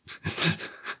I'm at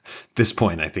this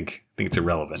point, I think it's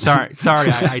irrelevant. Sorry,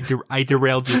 I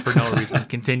derailed you for no reason.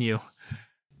 Continue.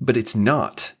 But it's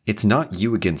not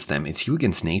you against them. It's you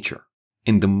against nature.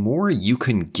 And the more you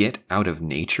can get out of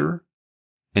nature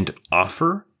and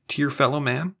offer to your fellow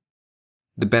man,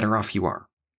 the better off you are.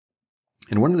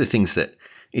 And one of the things that,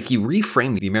 if you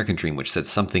reframe the American dream, which said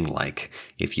something like,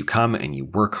 if you come and you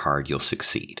work hard, you'll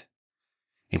succeed.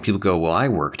 And people go, well, I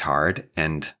worked hard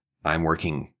and I'm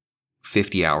working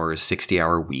 50 hours,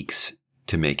 60-hour weeks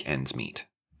to make ends meet.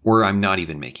 Or I'm not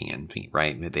even making ends meet,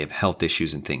 right? They have health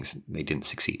issues and things. They didn't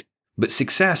succeed. But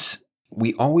success,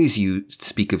 we always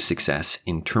speak of success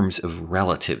in terms of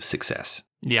relative success.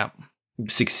 Yeah.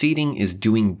 Succeeding is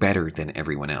doing better than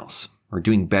everyone else, or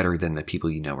doing better than the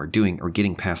people you know, or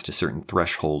getting past a certain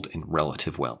threshold in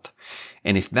relative wealth.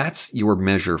 And if that's your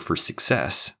measure for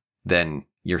success, then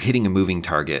you're hitting a moving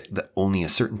target that only a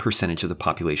certain percentage of the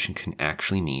population can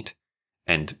actually meet.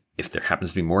 And if there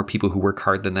happens to be more people who work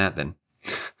hard than that, then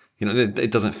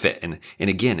it doesn't fit. And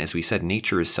again, as we said,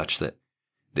 nature is such that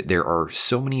there are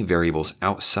so many variables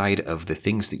outside of the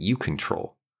things that you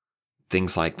control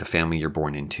things like the family you're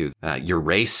born into, your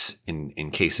race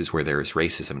in cases where there is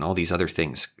racism, and all these other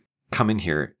things come in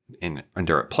here and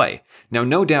are at play. Now,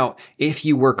 no doubt, if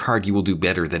you work hard, you will do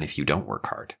better than if you don't work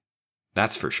hard.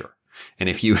 That's for sure. And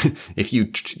if you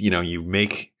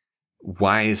make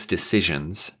wise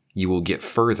decisions, you will get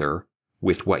further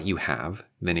with what you have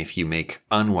than if you make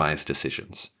unwise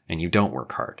decisions and you don't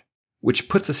work hard, which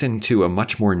puts us into a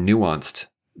much more nuanced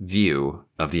view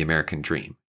of the American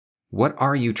dream. What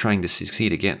are you trying to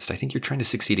succeed against? I think you're trying to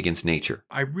succeed against nature.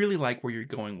 I really like where you're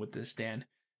going with this, Dan,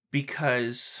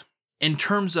 because in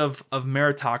terms of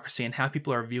meritocracy and how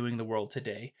people are viewing the world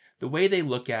today, the way they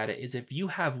look at it is if you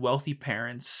have wealthy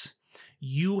parents,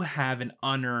 you have an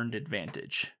unearned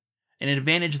advantage. An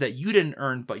advantage that you didn't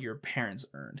earn, but your parents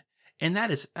earned. And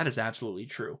that is absolutely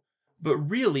true. But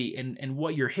really, and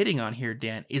what you're hitting on here,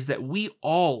 Dan, is that we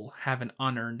all have an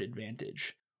unearned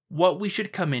advantage. What we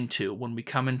should come into when we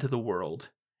come into the world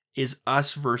is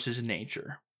us versus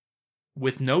nature,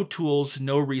 with no tools,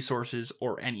 no resources,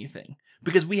 or anything,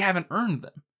 because we haven't earned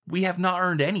them. We have not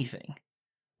earned anything,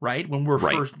 right? When we're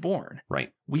first born.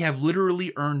 Right. We have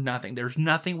literally earned nothing. There's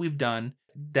nothing we've done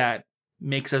that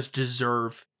makes us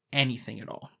deserve anything at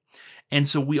all. And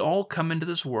so we all come into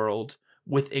this world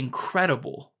with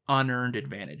incredible unearned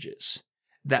advantages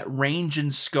that range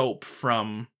in scope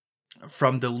from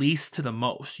the least to the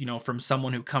most, from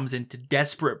someone who comes into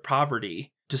desperate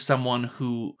poverty to someone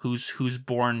who's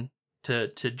born to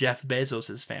Jeff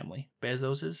Bezos's family.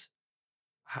 Bezos's?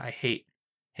 I hate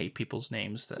people's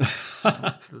names that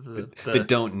that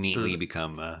don't neatly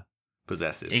become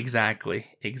possessive. Exactly.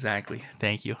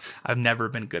 Thank you. I've never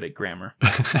been good at grammar.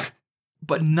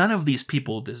 But none of these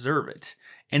people deserve it.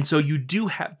 And so you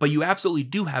absolutely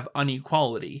do have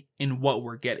inequality in what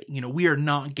we're getting. We are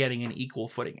not getting an equal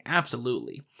footing.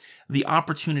 Absolutely. The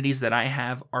opportunities that I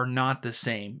have are not the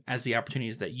same as the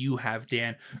opportunities that you have,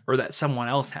 Dan, or that someone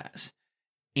else has.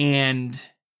 And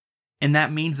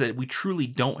that means that we truly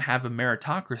don't have a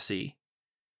meritocracy.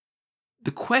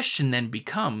 The question then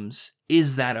becomes,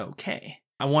 is that okay?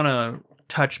 I want to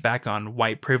touch back on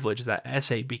white privilege, that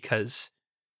essay, because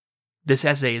this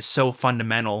essay is so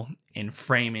fundamental in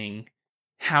framing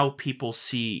how people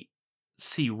see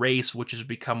race, which has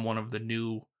become one of the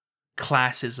new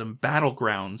classism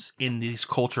battlegrounds in these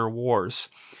culture wars.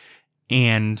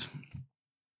 And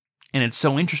it's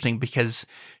so interesting because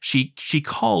she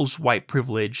calls white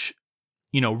privilege,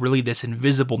 really this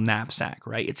invisible knapsack,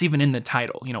 right? It's even in the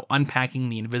title, unpacking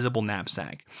the invisible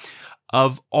knapsack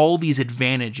of all these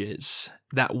advantages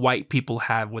that white people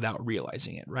have without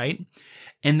realizing it, right?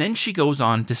 And then she goes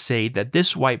on to say that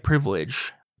this white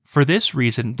privilege, for this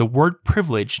reason, the word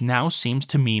privilege now seems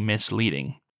to me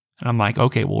misleading. And I'm like,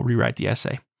 okay, we'll rewrite the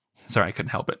essay. Sorry, I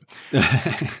couldn't help it.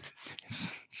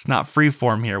 It's not free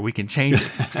form here. We can change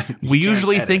it. We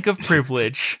usually think of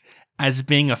privilege as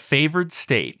being a favored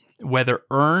state, whether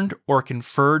earned or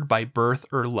conferred by birth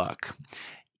or luck.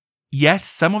 Yes,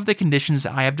 some of the conditions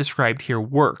I have described here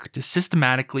work to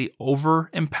systematically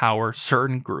over-empower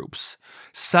certain groups.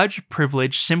 Such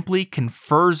privilege simply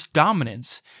confers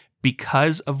dominance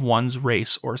because of one's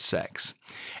race or sex.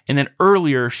 And then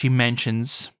earlier she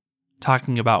mentions,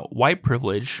 talking about white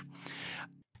privilege,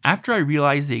 after I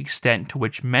realized the extent to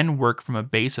which men work from a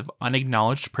base of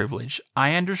unacknowledged privilege,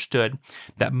 I understood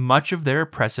that much of their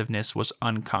oppressiveness was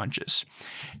unconscious.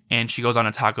 And she goes on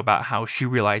to talk about how she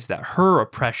realized that her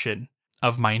oppression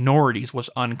of minorities was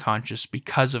unconscious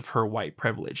because of her white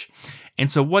privilege.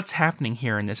 And so what's happening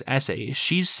here in this essay is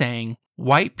she's saying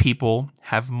white people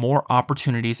have more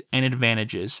opportunities and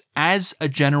advantages as a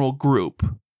general group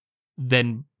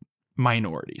than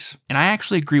minorities. And I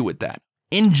actually agree with that.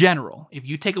 In general, if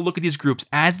you take a look at these groups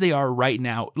as they are right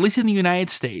now, at least in the United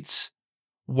States,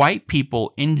 white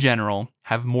people in general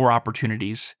have more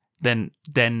opportunities than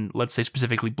let's say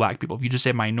specifically black people. If you just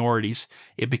say minorities,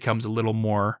 it becomes a little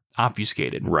more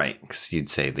obfuscated. Right, because you'd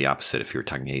say the opposite if you were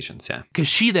talking Asians, yeah. Because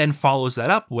she then follows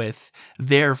that up with,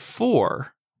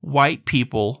 therefore, white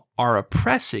people are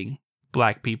oppressing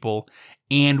black people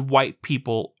and white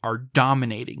people are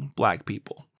dominating black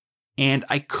people. And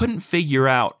I couldn't figure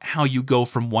out how you go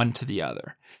from one to the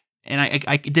other. And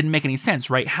it didn't make any sense,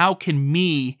 right? How can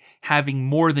me having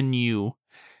more than you,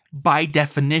 by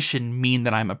definition, mean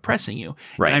that I'm oppressing you?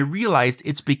 Right. And I realized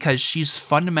it's because she's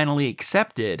fundamentally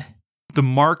accepted the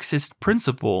Marxist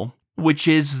principle, which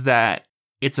is that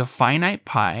it's a finite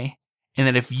pie, and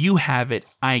that if you have it,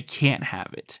 I can't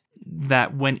have it.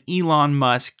 That when Elon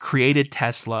Musk created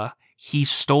Tesla, he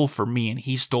stole from me, and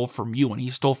he stole from you, and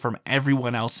he stole from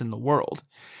everyone else in the world.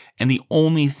 And the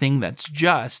only thing that's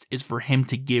just is for him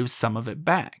to give some of it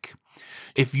back.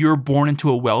 If you're born into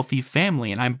a wealthy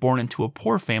family and I'm born into a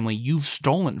poor family, you've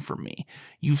stolen from me.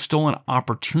 You've stolen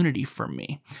opportunity from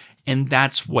me. And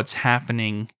that's what's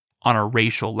happening on a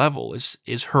racial level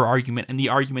is her argument, and the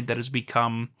argument that has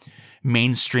become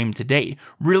mainstream today.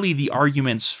 Really, the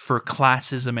arguments for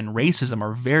classism and racism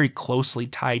are very closely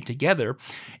tied together,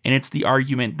 and it's the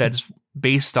argument that's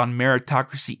based on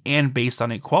meritocracy and based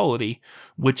on equality,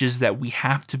 which is that we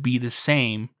have to be the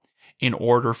same in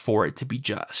order for it to be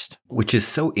just. Which is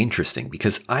so interesting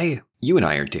because you and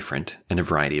I are different in a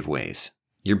variety of ways.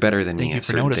 You're better than me at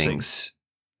certain things.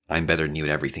 I'm better than you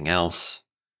at everything else.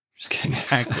 Just kidding.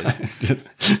 Exactly.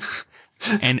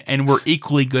 And we're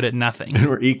equally good at nothing. And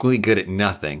we're equally good at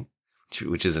nothing,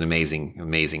 which is an amazing,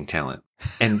 amazing talent.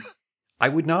 And I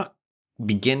would not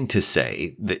begin to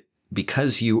say that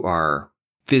because you are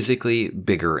physically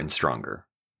bigger and stronger,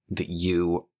 that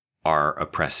you are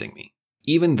oppressing me.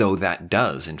 Even though that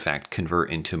does, in fact, convert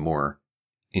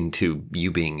into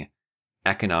you being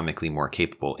economically more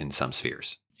capable in some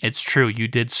spheres. It's true. You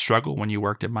did struggle when you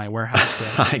worked at my warehouse.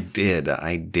 I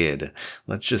did.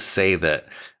 Let's just say that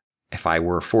if I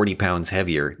were 40 pounds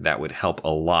heavier, that would help a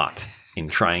lot in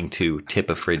trying to tip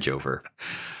a fridge over.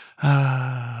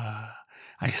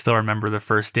 I still remember the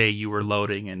first day you were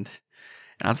loading and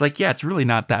I was like, yeah, it's really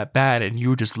not that bad. And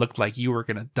you just looked like you were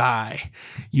going to die.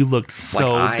 You looked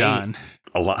so done.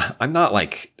 I'm not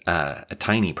like a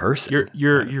tiny person.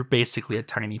 You're basically a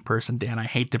tiny person, Dan. I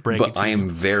hate to break it to you. But I am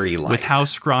very light. With how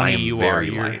scrawny you are,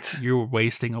 light. You're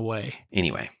wasting away.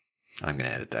 Anyway, I'm going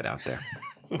to edit that out there.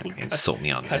 Insult me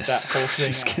on this. Cut that whole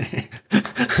thing Just kidding.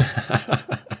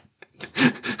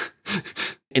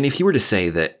 And if you were to say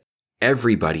that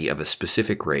everybody of a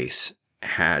specific race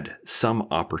had some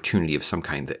opportunity of some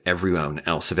kind that everyone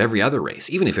else of every other race,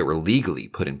 even if it were legally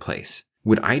put in place,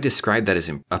 would I describe that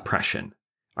as oppression?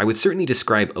 I would certainly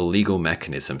describe a legal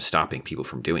mechanism stopping people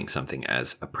from doing something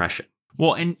as oppression.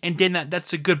 Well, and Dan,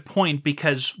 that's a good point,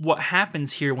 because what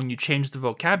happens here when you change the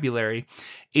vocabulary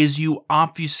is you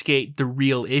obfuscate the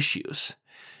real issues.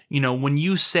 You know, when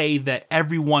you say that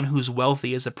everyone who's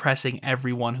wealthy is oppressing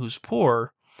everyone who's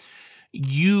poor,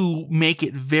 you make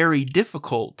it very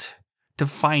difficult to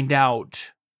find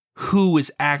out who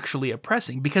is actually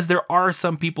oppressing, because there are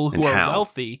some people who are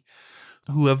wealthy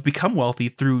who have become wealthy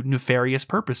through nefarious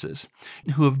purposes,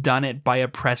 who have done it by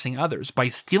oppressing others, by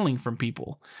stealing from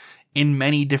people in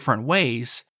many different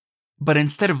ways. But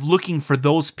instead of looking for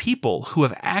those people who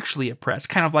have actually oppressed,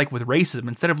 kind of like with racism,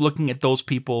 instead of looking at those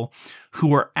people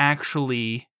who are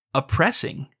actually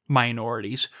oppressing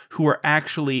minorities, who are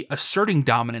actually asserting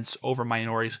dominance over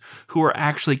minorities, who are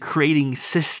actually creating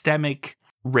systemic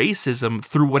racism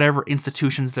through whatever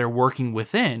institutions they're working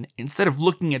within, instead of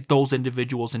looking at those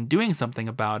individuals and doing something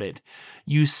about it,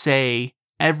 you say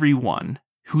everyone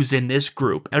who's in this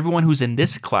group, everyone who's in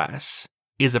this class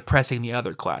is oppressing the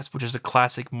other class, which is a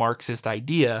classic Marxist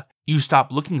idea. You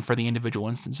stop looking for the individual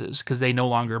instances because they no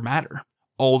longer matter.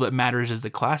 All that matters is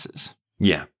the classes.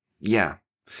 Yeah,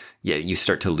 you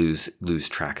start to lose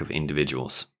track of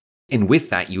individuals. And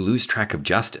with that, you lose track of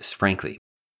justice, frankly.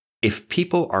 If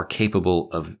people are capable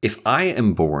of, if I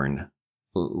am born,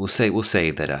 we'll say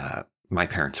that my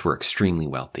parents were extremely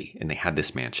wealthy and they had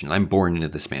this mansion. I'm born into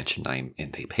this mansion,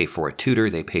 and they pay for a tutor,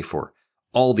 they pay for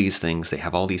all these things, they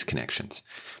have all these connections.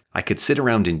 I could sit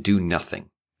around and do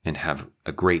nothing and have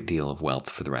a great deal of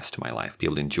wealth for the rest of my life, be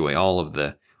able to enjoy all of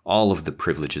the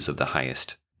privileges of the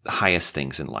highest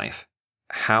things in life.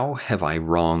 How have I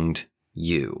wronged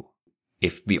you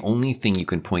if the only thing you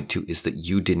can point to is that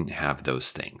you didn't have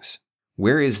those things?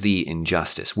 Where is the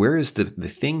injustice? Where is the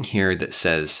thing here that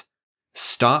says,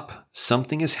 stop,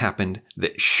 something has happened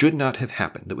that should not have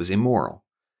happened, that was immoral,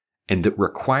 and that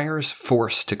requires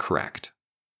force to correct?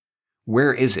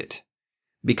 Where is it?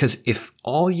 Because if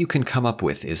all you can come up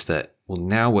with is that, well,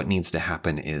 now what needs to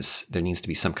happen is there needs to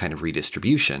be some kind of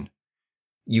redistribution,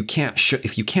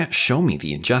 if you can't show me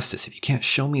the injustice, if you can't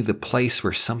show me the place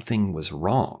where something was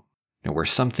wrong, where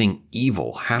something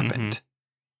evil happened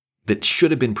that should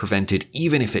have been prevented,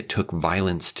 even if it took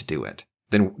violence to do it,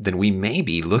 then we may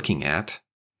be looking at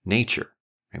nature.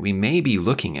 Right? We may be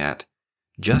looking at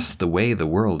just the way the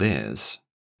world is,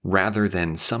 rather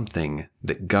than something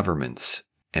that governments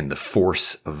and the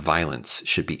force of violence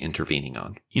should be intervening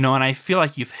on. You know, and I feel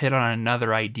like you've hit on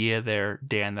another idea there,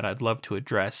 Dan, that I'd love to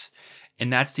address.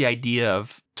 And that's the idea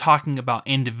of talking about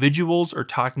individuals or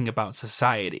talking about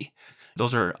society.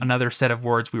 Those are another set of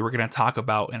words we were going to talk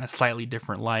about in a slightly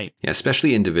different light. Yeah,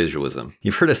 especially individualism.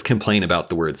 You've heard us complain about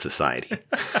the word society.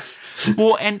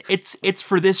 Well, and it's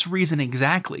for this reason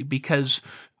exactly, because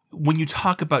when you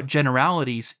talk about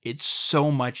generalities, it's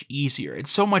so much easier.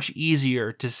 It's so much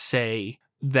easier to say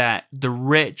that the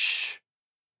rich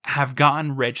have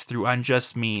gotten rich through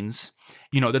unjust means,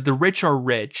 that the rich are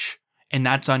rich and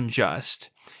that's unjust,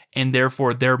 and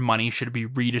therefore their money should be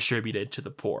redistributed to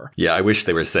the poor. Yeah, I wish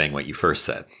they were saying what you first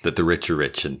said, that the rich are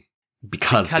rich and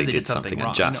because they did something wrong.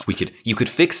 unjust. You could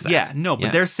fix that. Yeah, no,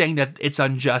 but they're saying that it's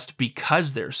unjust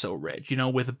because they're so rich.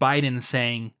 With Biden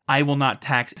saying, I will not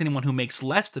tax anyone who makes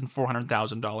less than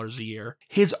 $400,000 a year.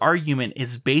 His argument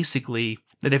is basically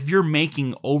that if you're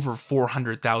making over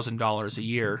 $400,000 a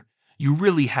year, you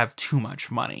really have too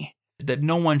much money. That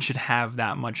no one should have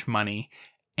that much money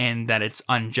and that it's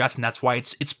unjust. And that's why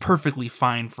it's perfectly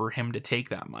fine for him to take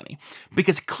that money.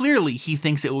 Because clearly he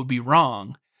thinks it would be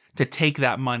wrong to take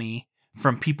that money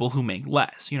from people who make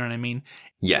less. You know what I mean?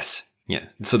 Yes. Yeah.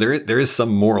 So there is some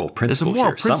moral principle here.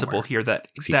 There's a moral principle here that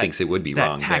he thinks it would be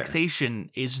wrong. That taxation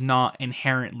is not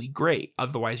inherently great.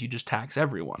 Otherwise, you just tax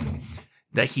everyone.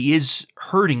 That he is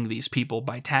hurting these people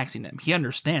by taxing them. He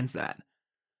understands that.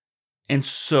 And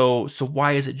so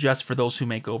why is it just for those who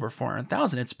make over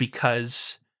 $400,000? It's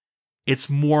because it's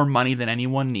more money than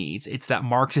anyone needs. It's that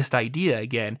Marxist idea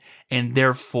again, and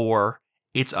therefore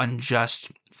it's unjust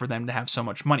for them to have so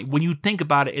much money. When you think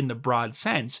about it in the broad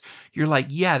sense, you're like,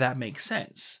 yeah, that makes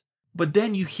sense. But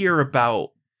then you hear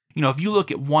about, if you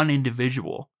look at one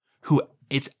individual who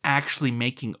it's actually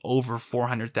making over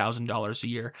 $400,000 a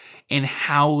year and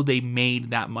how they made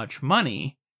that much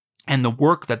money and the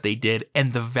work that they did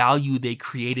and the value they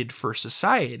created for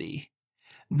society,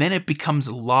 then it becomes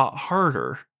a lot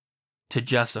harder to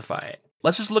justify it.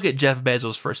 Let's just look at Jeff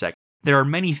Bezos for a second. There are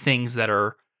many things that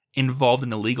are involved in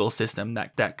the legal system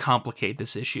that complicate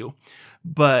this issue.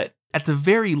 But at the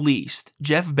very least,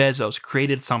 Jeff Bezos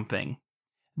created something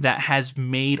that has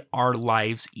made our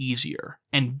lives easier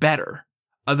and better.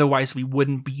 Otherwise, we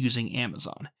wouldn't be using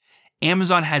Amazon.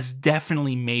 Amazon has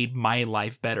definitely made my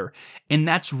life better. And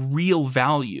that's real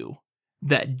value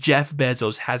that Jeff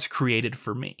Bezos has created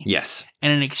for me. Yes.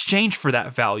 And in exchange for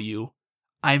that value,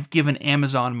 I've given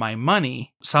Amazon my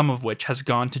money, some of which has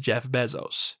gone to Jeff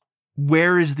Bezos.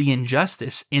 Where is the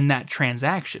injustice in that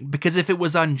transaction? Because if it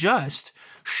was unjust,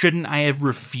 shouldn't I have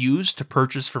refused to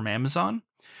purchase from Amazon?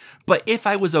 But if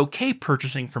I was okay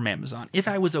purchasing from Amazon, if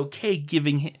I was okay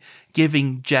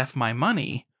giving Jeff my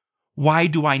money, why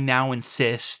do I now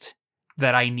insist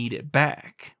that I need it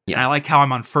back? Yeah. And I like how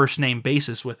I'm on first name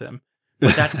basis with him.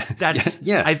 But that's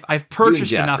yes. I've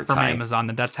purchased enough from Amazon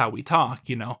that that's how we talk,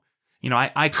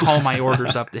 I call my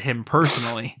orders up to him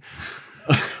personally.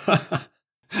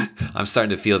 I'm starting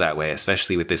to feel that way,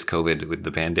 especially with this COVID, with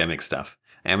the pandemic stuff.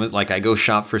 And I go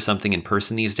shop for something in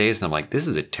person these days, and I'm like, this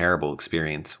is a terrible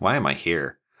experience. Why am I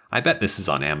here? I bet this is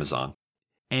on Amazon.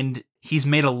 And he's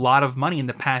made a lot of money in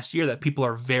the past year that people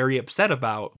are very upset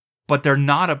about, but they're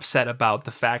not upset about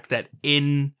the fact that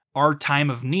in our time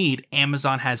of need,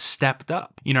 Amazon has stepped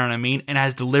up, you know what I mean? And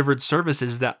has delivered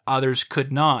services that others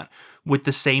could not with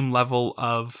the same level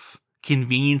of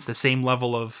convenience, the same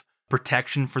level of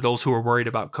protection for those who are worried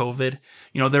about COVID.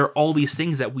 There are all these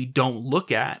things that we don't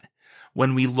look at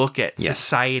when we look at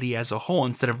society as a whole,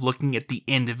 instead of looking at the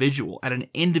individual, at an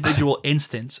individual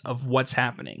instance of what's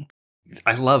happening.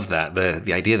 I love that.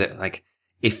 The idea that,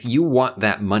 if you want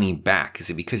that money back, is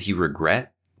it because you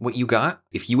regret what you got?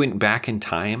 If you went back in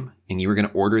time and you were going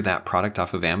to order that product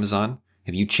off of Amazon,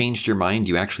 have you changed your mind?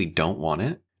 You actually don't want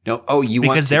it? No. Oh, you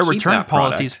want to keep that product. Because their return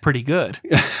policy is pretty good.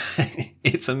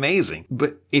 It's amazing.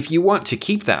 But if you want to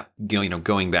keep that,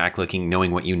 going back, looking,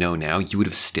 knowing what you know now, you would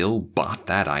have still bought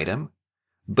that item.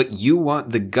 But you want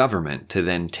the government to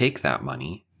then take that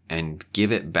money and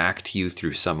give it back to you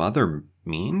through some other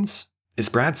means? As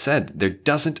Brad said, there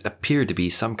doesn't appear to be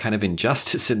some kind of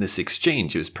injustice in this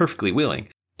exchange. It was perfectly willing.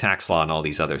 Tax law and all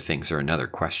these other things are another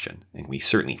question. And we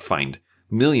certainly find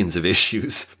millions of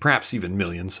issues, perhaps even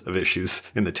millions of issues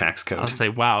in the tax code. I'll say,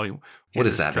 wow. What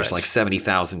is that? There's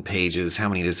 70,000 pages. How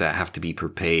many does that have to be per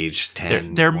page?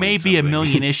 10? There may be a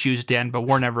million issues, Dan, but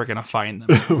we're never going to find them.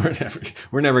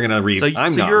 we're never going to read.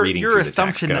 I'm not reading your through the tax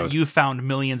assumption code. That you found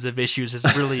millions of issues is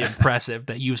really impressive,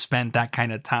 that you've spent that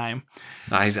kind of time.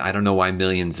 I don't know why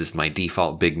millions is my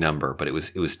default big number, but it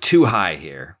was too high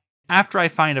here. After I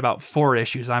find about 4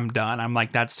 issues, I'm done. I'm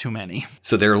like, that's too many.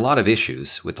 So there are a lot of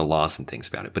issues with the laws and things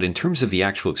about it. But in terms of the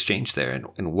actual exchange there,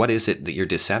 and what is it that you're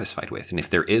dissatisfied with? And if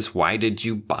there is, why did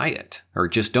you buy it? Or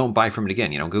just don't buy from it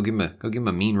again. Go give him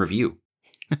a mean review.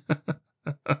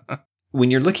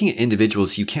 When you're looking at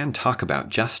individuals, you can talk about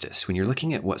justice. When you're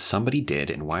looking at what somebody did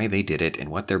and why they did it and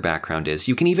what their background is,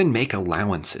 you can even make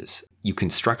allowances. You can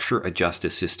structure a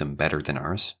justice system better than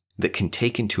ours. that can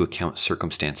take into account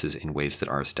circumstances in ways that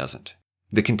ours doesn't.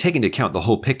 That can take into account the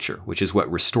whole picture, which is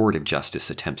what restorative justice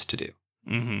attempts to do.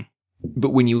 Mm-hmm. But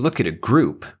when you look at a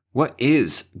group, what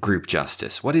is group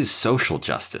justice? What is social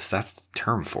justice? That's the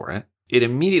term for it. It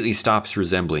immediately stops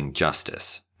resembling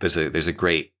justice. There's a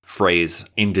great phrase,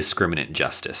 indiscriminate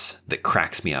justice, that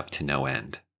cracks me up to no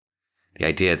end. The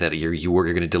idea that you're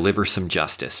going to deliver some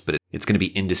justice, but it's going to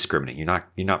be indiscriminate.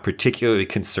 You're not particularly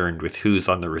concerned with who's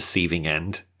on the receiving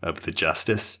end of the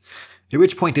justice. At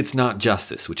which point it's not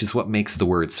justice, which is what makes the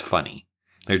words funny.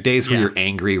 There are days where you're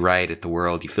angry, right, at the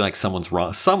world. You feel like someone's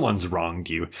wronged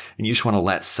you, and you just want to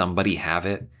let somebody have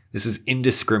it. This is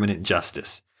indiscriminate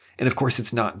justice. And of course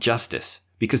it's not justice,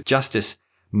 because justice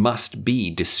must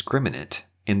be discriminate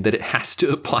in that it has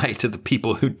to apply to the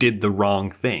people who did the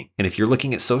wrong thing. And if you're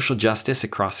looking at social justice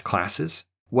across classes,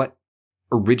 what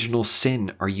original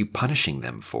sin are you punishing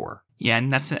them for? Yeah,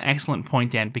 and that's an excellent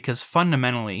point, Dan, because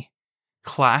fundamentally,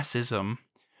 classism,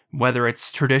 whether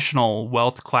it's traditional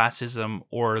wealth classism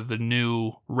or the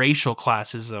new racial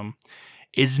classism,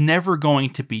 is never going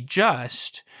to be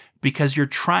just because you're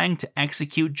trying to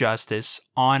execute justice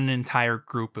on an entire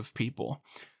group of people.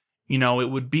 You know, it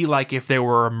would be like if there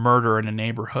were a murder in a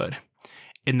neighborhood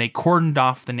and they cordoned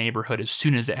off the neighborhood as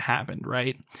soon as it happened,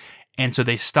 right? And so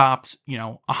they stopped,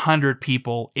 100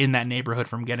 people in that neighborhood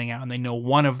from getting out, and they know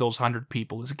one of those 100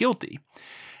 people is guilty.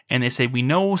 And they say, we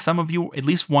know some of you, at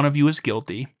least one of you is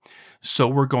guilty, so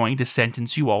we're going to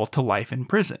sentence you all to life in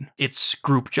prison. It's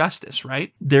group justice,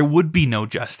 right? There would be no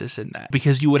justice in that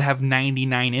because you would have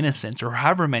 99 innocents or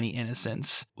however many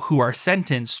innocents who are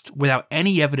sentenced without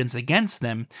any evidence against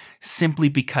them simply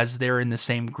because they're in the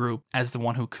same group as the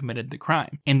one who committed the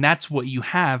crime. And that's what you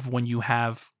have when you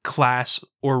have class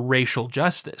or racial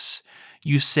justice.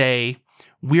 You say,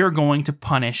 we are going to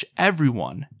punish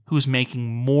everyone who's making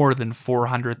more than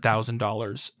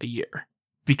 $400,000 a year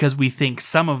because we think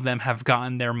some of them have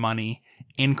gotten their money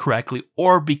incorrectly,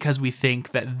 or because we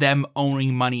think that them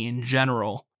owning money in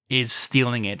general is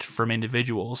stealing it from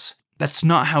individuals. That's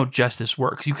not how justice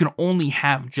works. You can only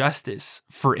have justice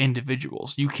for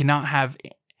individuals. You cannot have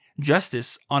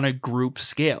justice on a group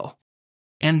scale.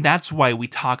 And that's why we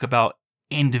talk about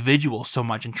individuals so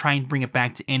much and try and bring it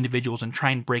back to individuals and try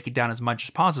and break it down as much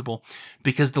as possible,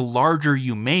 because the larger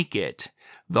you make it,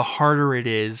 the harder it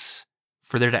is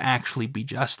for there to actually be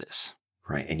justice.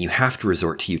 Right. And you have to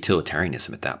resort to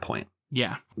utilitarianism at that point.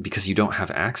 Yeah. Because you don't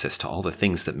have access to all the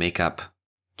things that make up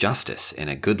justice and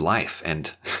a good life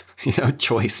and,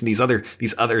 choice and these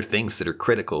other things that are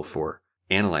critical for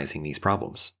analyzing these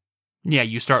problems. Yeah,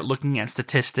 you start looking at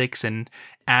statistics and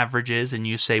averages and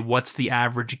you say, what's the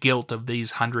average guilt of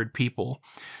these 100 people?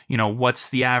 What's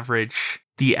the average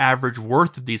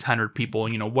worth of these 100 people?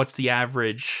 What's the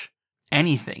average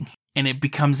anything? And it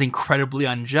becomes incredibly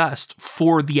unjust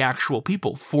for the actual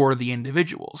people, for the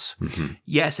individuals. Mm-hmm.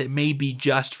 Yes, it may be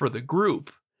just for the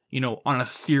group, on a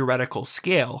theoretical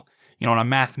scale, on a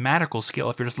mathematical scale,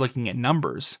 if you're just looking at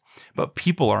numbers, but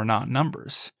people are not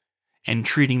numbers, and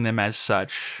treating them as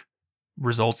such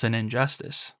results in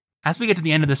injustice. As we get to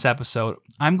the end of this episode,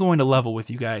 I'm going to level with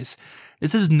you guys.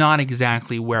 This is not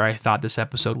exactly where I thought this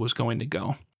episode was going to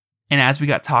go. And as we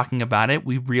got talking about it,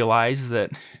 we realized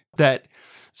that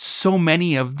so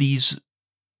many of these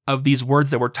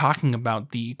words that we're talking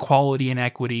about, the equality and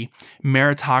equity,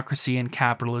 meritocracy and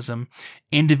capitalism,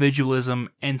 individualism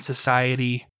and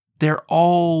society, they're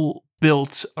all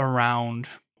built around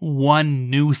one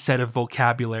new set of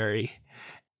vocabulary.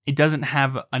 It doesn't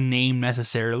have a name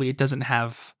necessarily. It doesn't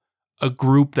have a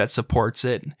group that supports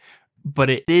it, but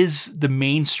it is the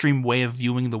mainstream way of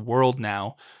viewing the world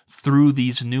now through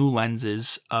these new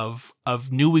lenses of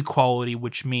new equality,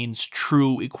 which means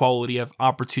true equality of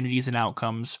opportunities and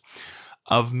outcomes,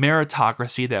 of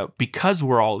meritocracy, that because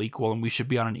we're all equal and we should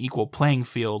be on an equal playing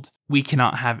field, we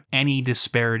cannot have any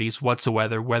disparities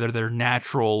whatsoever, whether they're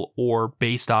natural or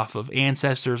based off of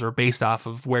ancestors or based off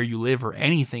of where you live or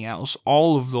anything else.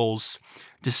 All of those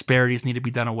disparities need to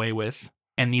be done away with.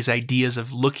 And these ideas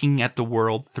of looking at the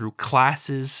world through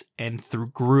classes and through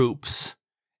groups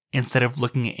instead of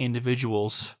looking at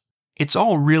individuals, it's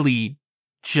all really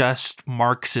just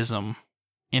Marxism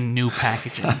in new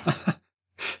packaging.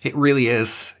 It really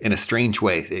is, in a strange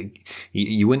way.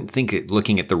 You wouldn't think it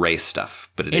looking at the race stuff,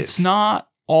 but it's not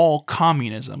all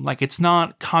communism.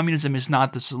 Communism is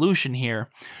not the solution here,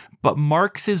 but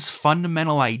Marx's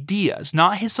fundamental ideas,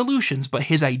 not his solutions, but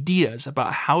his ideas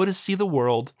about how to see the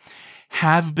world,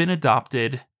 have been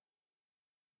adopted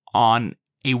on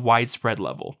a widespread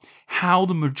level. How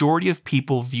the majority of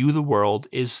people view the world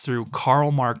is through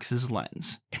Karl Marx's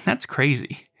lens. And that's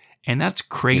crazy. And that's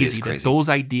crazy that those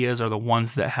ideas are the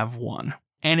ones that have won.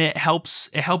 And it helps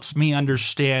me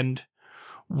understand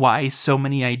why so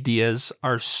many ideas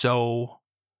are so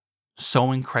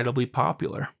incredibly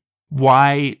popular.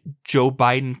 Why Joe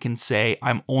Biden can say,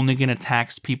 I'm only going to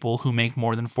tax people who make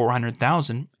more than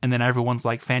 $400,000, and then everyone's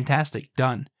like, fantastic,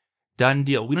 done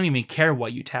deal. We don't even care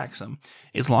what you tax them,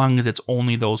 as long as it's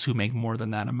only those who make more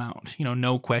than that amount.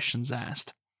 No questions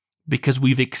asked. Because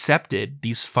we've accepted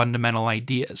these fundamental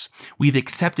ideas. We've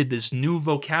accepted this new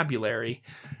vocabulary,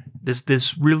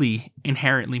 this really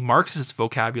inherently Marxist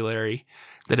vocabulary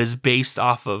that is based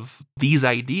off of these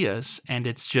ideas, and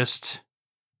it's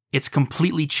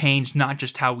completely changed not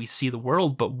just how we see the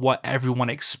world, but what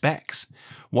everyone expects.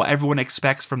 What everyone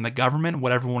expects from the government,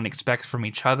 what everyone expects from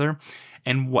each other,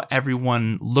 and what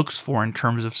everyone looks for in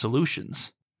terms of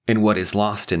solutions. And what is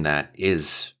lost in that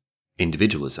is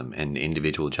individualism and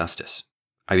individual justice.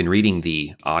 I've been reading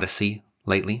the Odyssey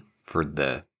lately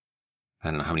I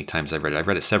don't know how many times I've read it. I've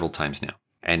read it several times now.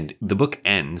 And the book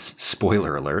ends,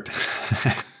 spoiler alert,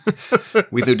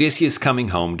 with Odysseus coming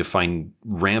home to find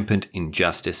rampant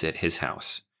injustice at his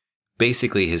house.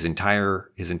 Basically, his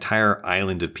entire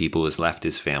island of people has left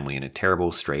his family in a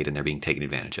terrible strait, and they're being taken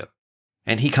advantage of.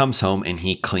 And he comes home and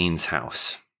he cleans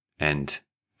house and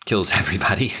kills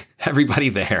everybody. Everybody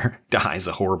there dies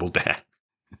a horrible death,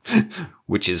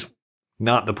 which is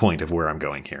not the point of where I'm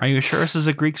going here. Are you sure this is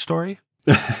a Greek story?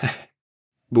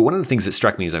 But one of the things that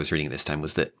struck me as I was reading it this time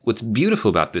was that what's beautiful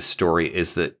about this story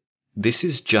is that this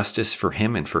is justice for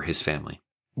him and for his family,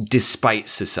 despite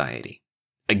society,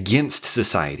 against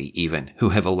society even, who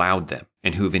have allowed them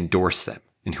and who have endorsed them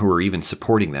and who are even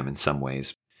supporting them in some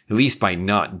ways, at least by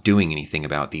not doing anything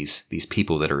about these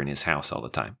people that are in his house all the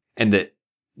time. And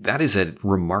that is a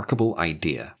remarkable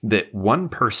idea, that one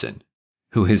person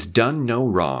who has done no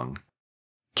wrong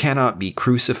cannot be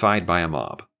crucified by a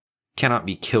mob, cannot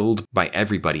be killed by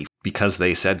everybody because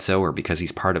they said so or because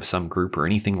he's part of some group or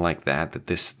anything like that,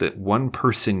 that one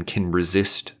person can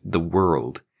resist the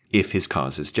world if his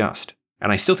cause is just.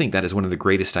 And I still think that is one of the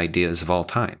greatest ideas of all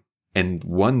time, and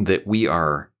one that we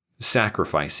are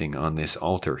sacrificing on this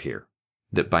altar here,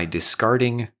 that by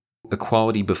discarding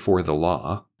equality before the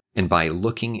law and by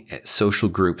looking at social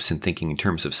groups and thinking in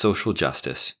terms of social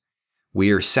justice,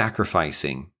 we are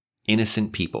sacrificing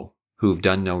innocent people who have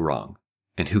done no wrong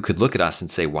and who could look at us and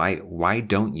say, why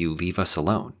don't you leave us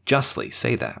alone? Justly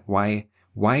say that. Why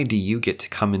do you get to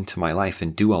come into my life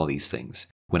and do all these things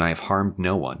when I have harmed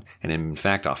no one and am in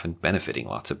fact often benefiting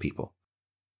lots of people?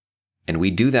 And we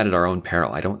do that at our own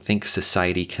peril. I don't think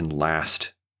society can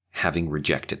last having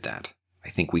rejected that. I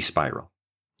think we spiral.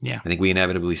 Yeah. I think we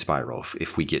inevitably spiral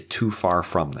if we get too far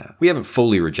from that. We haven't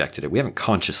fully rejected it. We haven't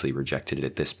consciously rejected it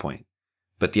at this point.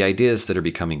 But the ideas that are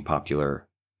becoming popular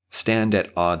stand at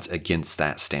odds against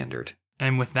that standard.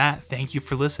 And with that, thank you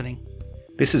for listening.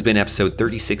 This has been episode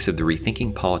 36 of the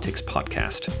Rethinking Politics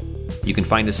podcast. You can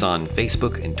find us on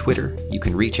Facebook and Twitter. You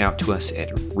can reach out to us at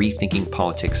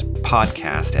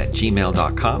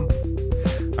rethinkingpoliticspodcast@gmail.com.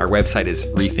 Our website is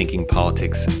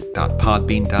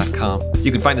rethinkingpolitics.podbean.com.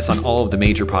 You can find us on all of the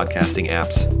major podcasting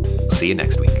apps. See you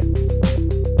next week.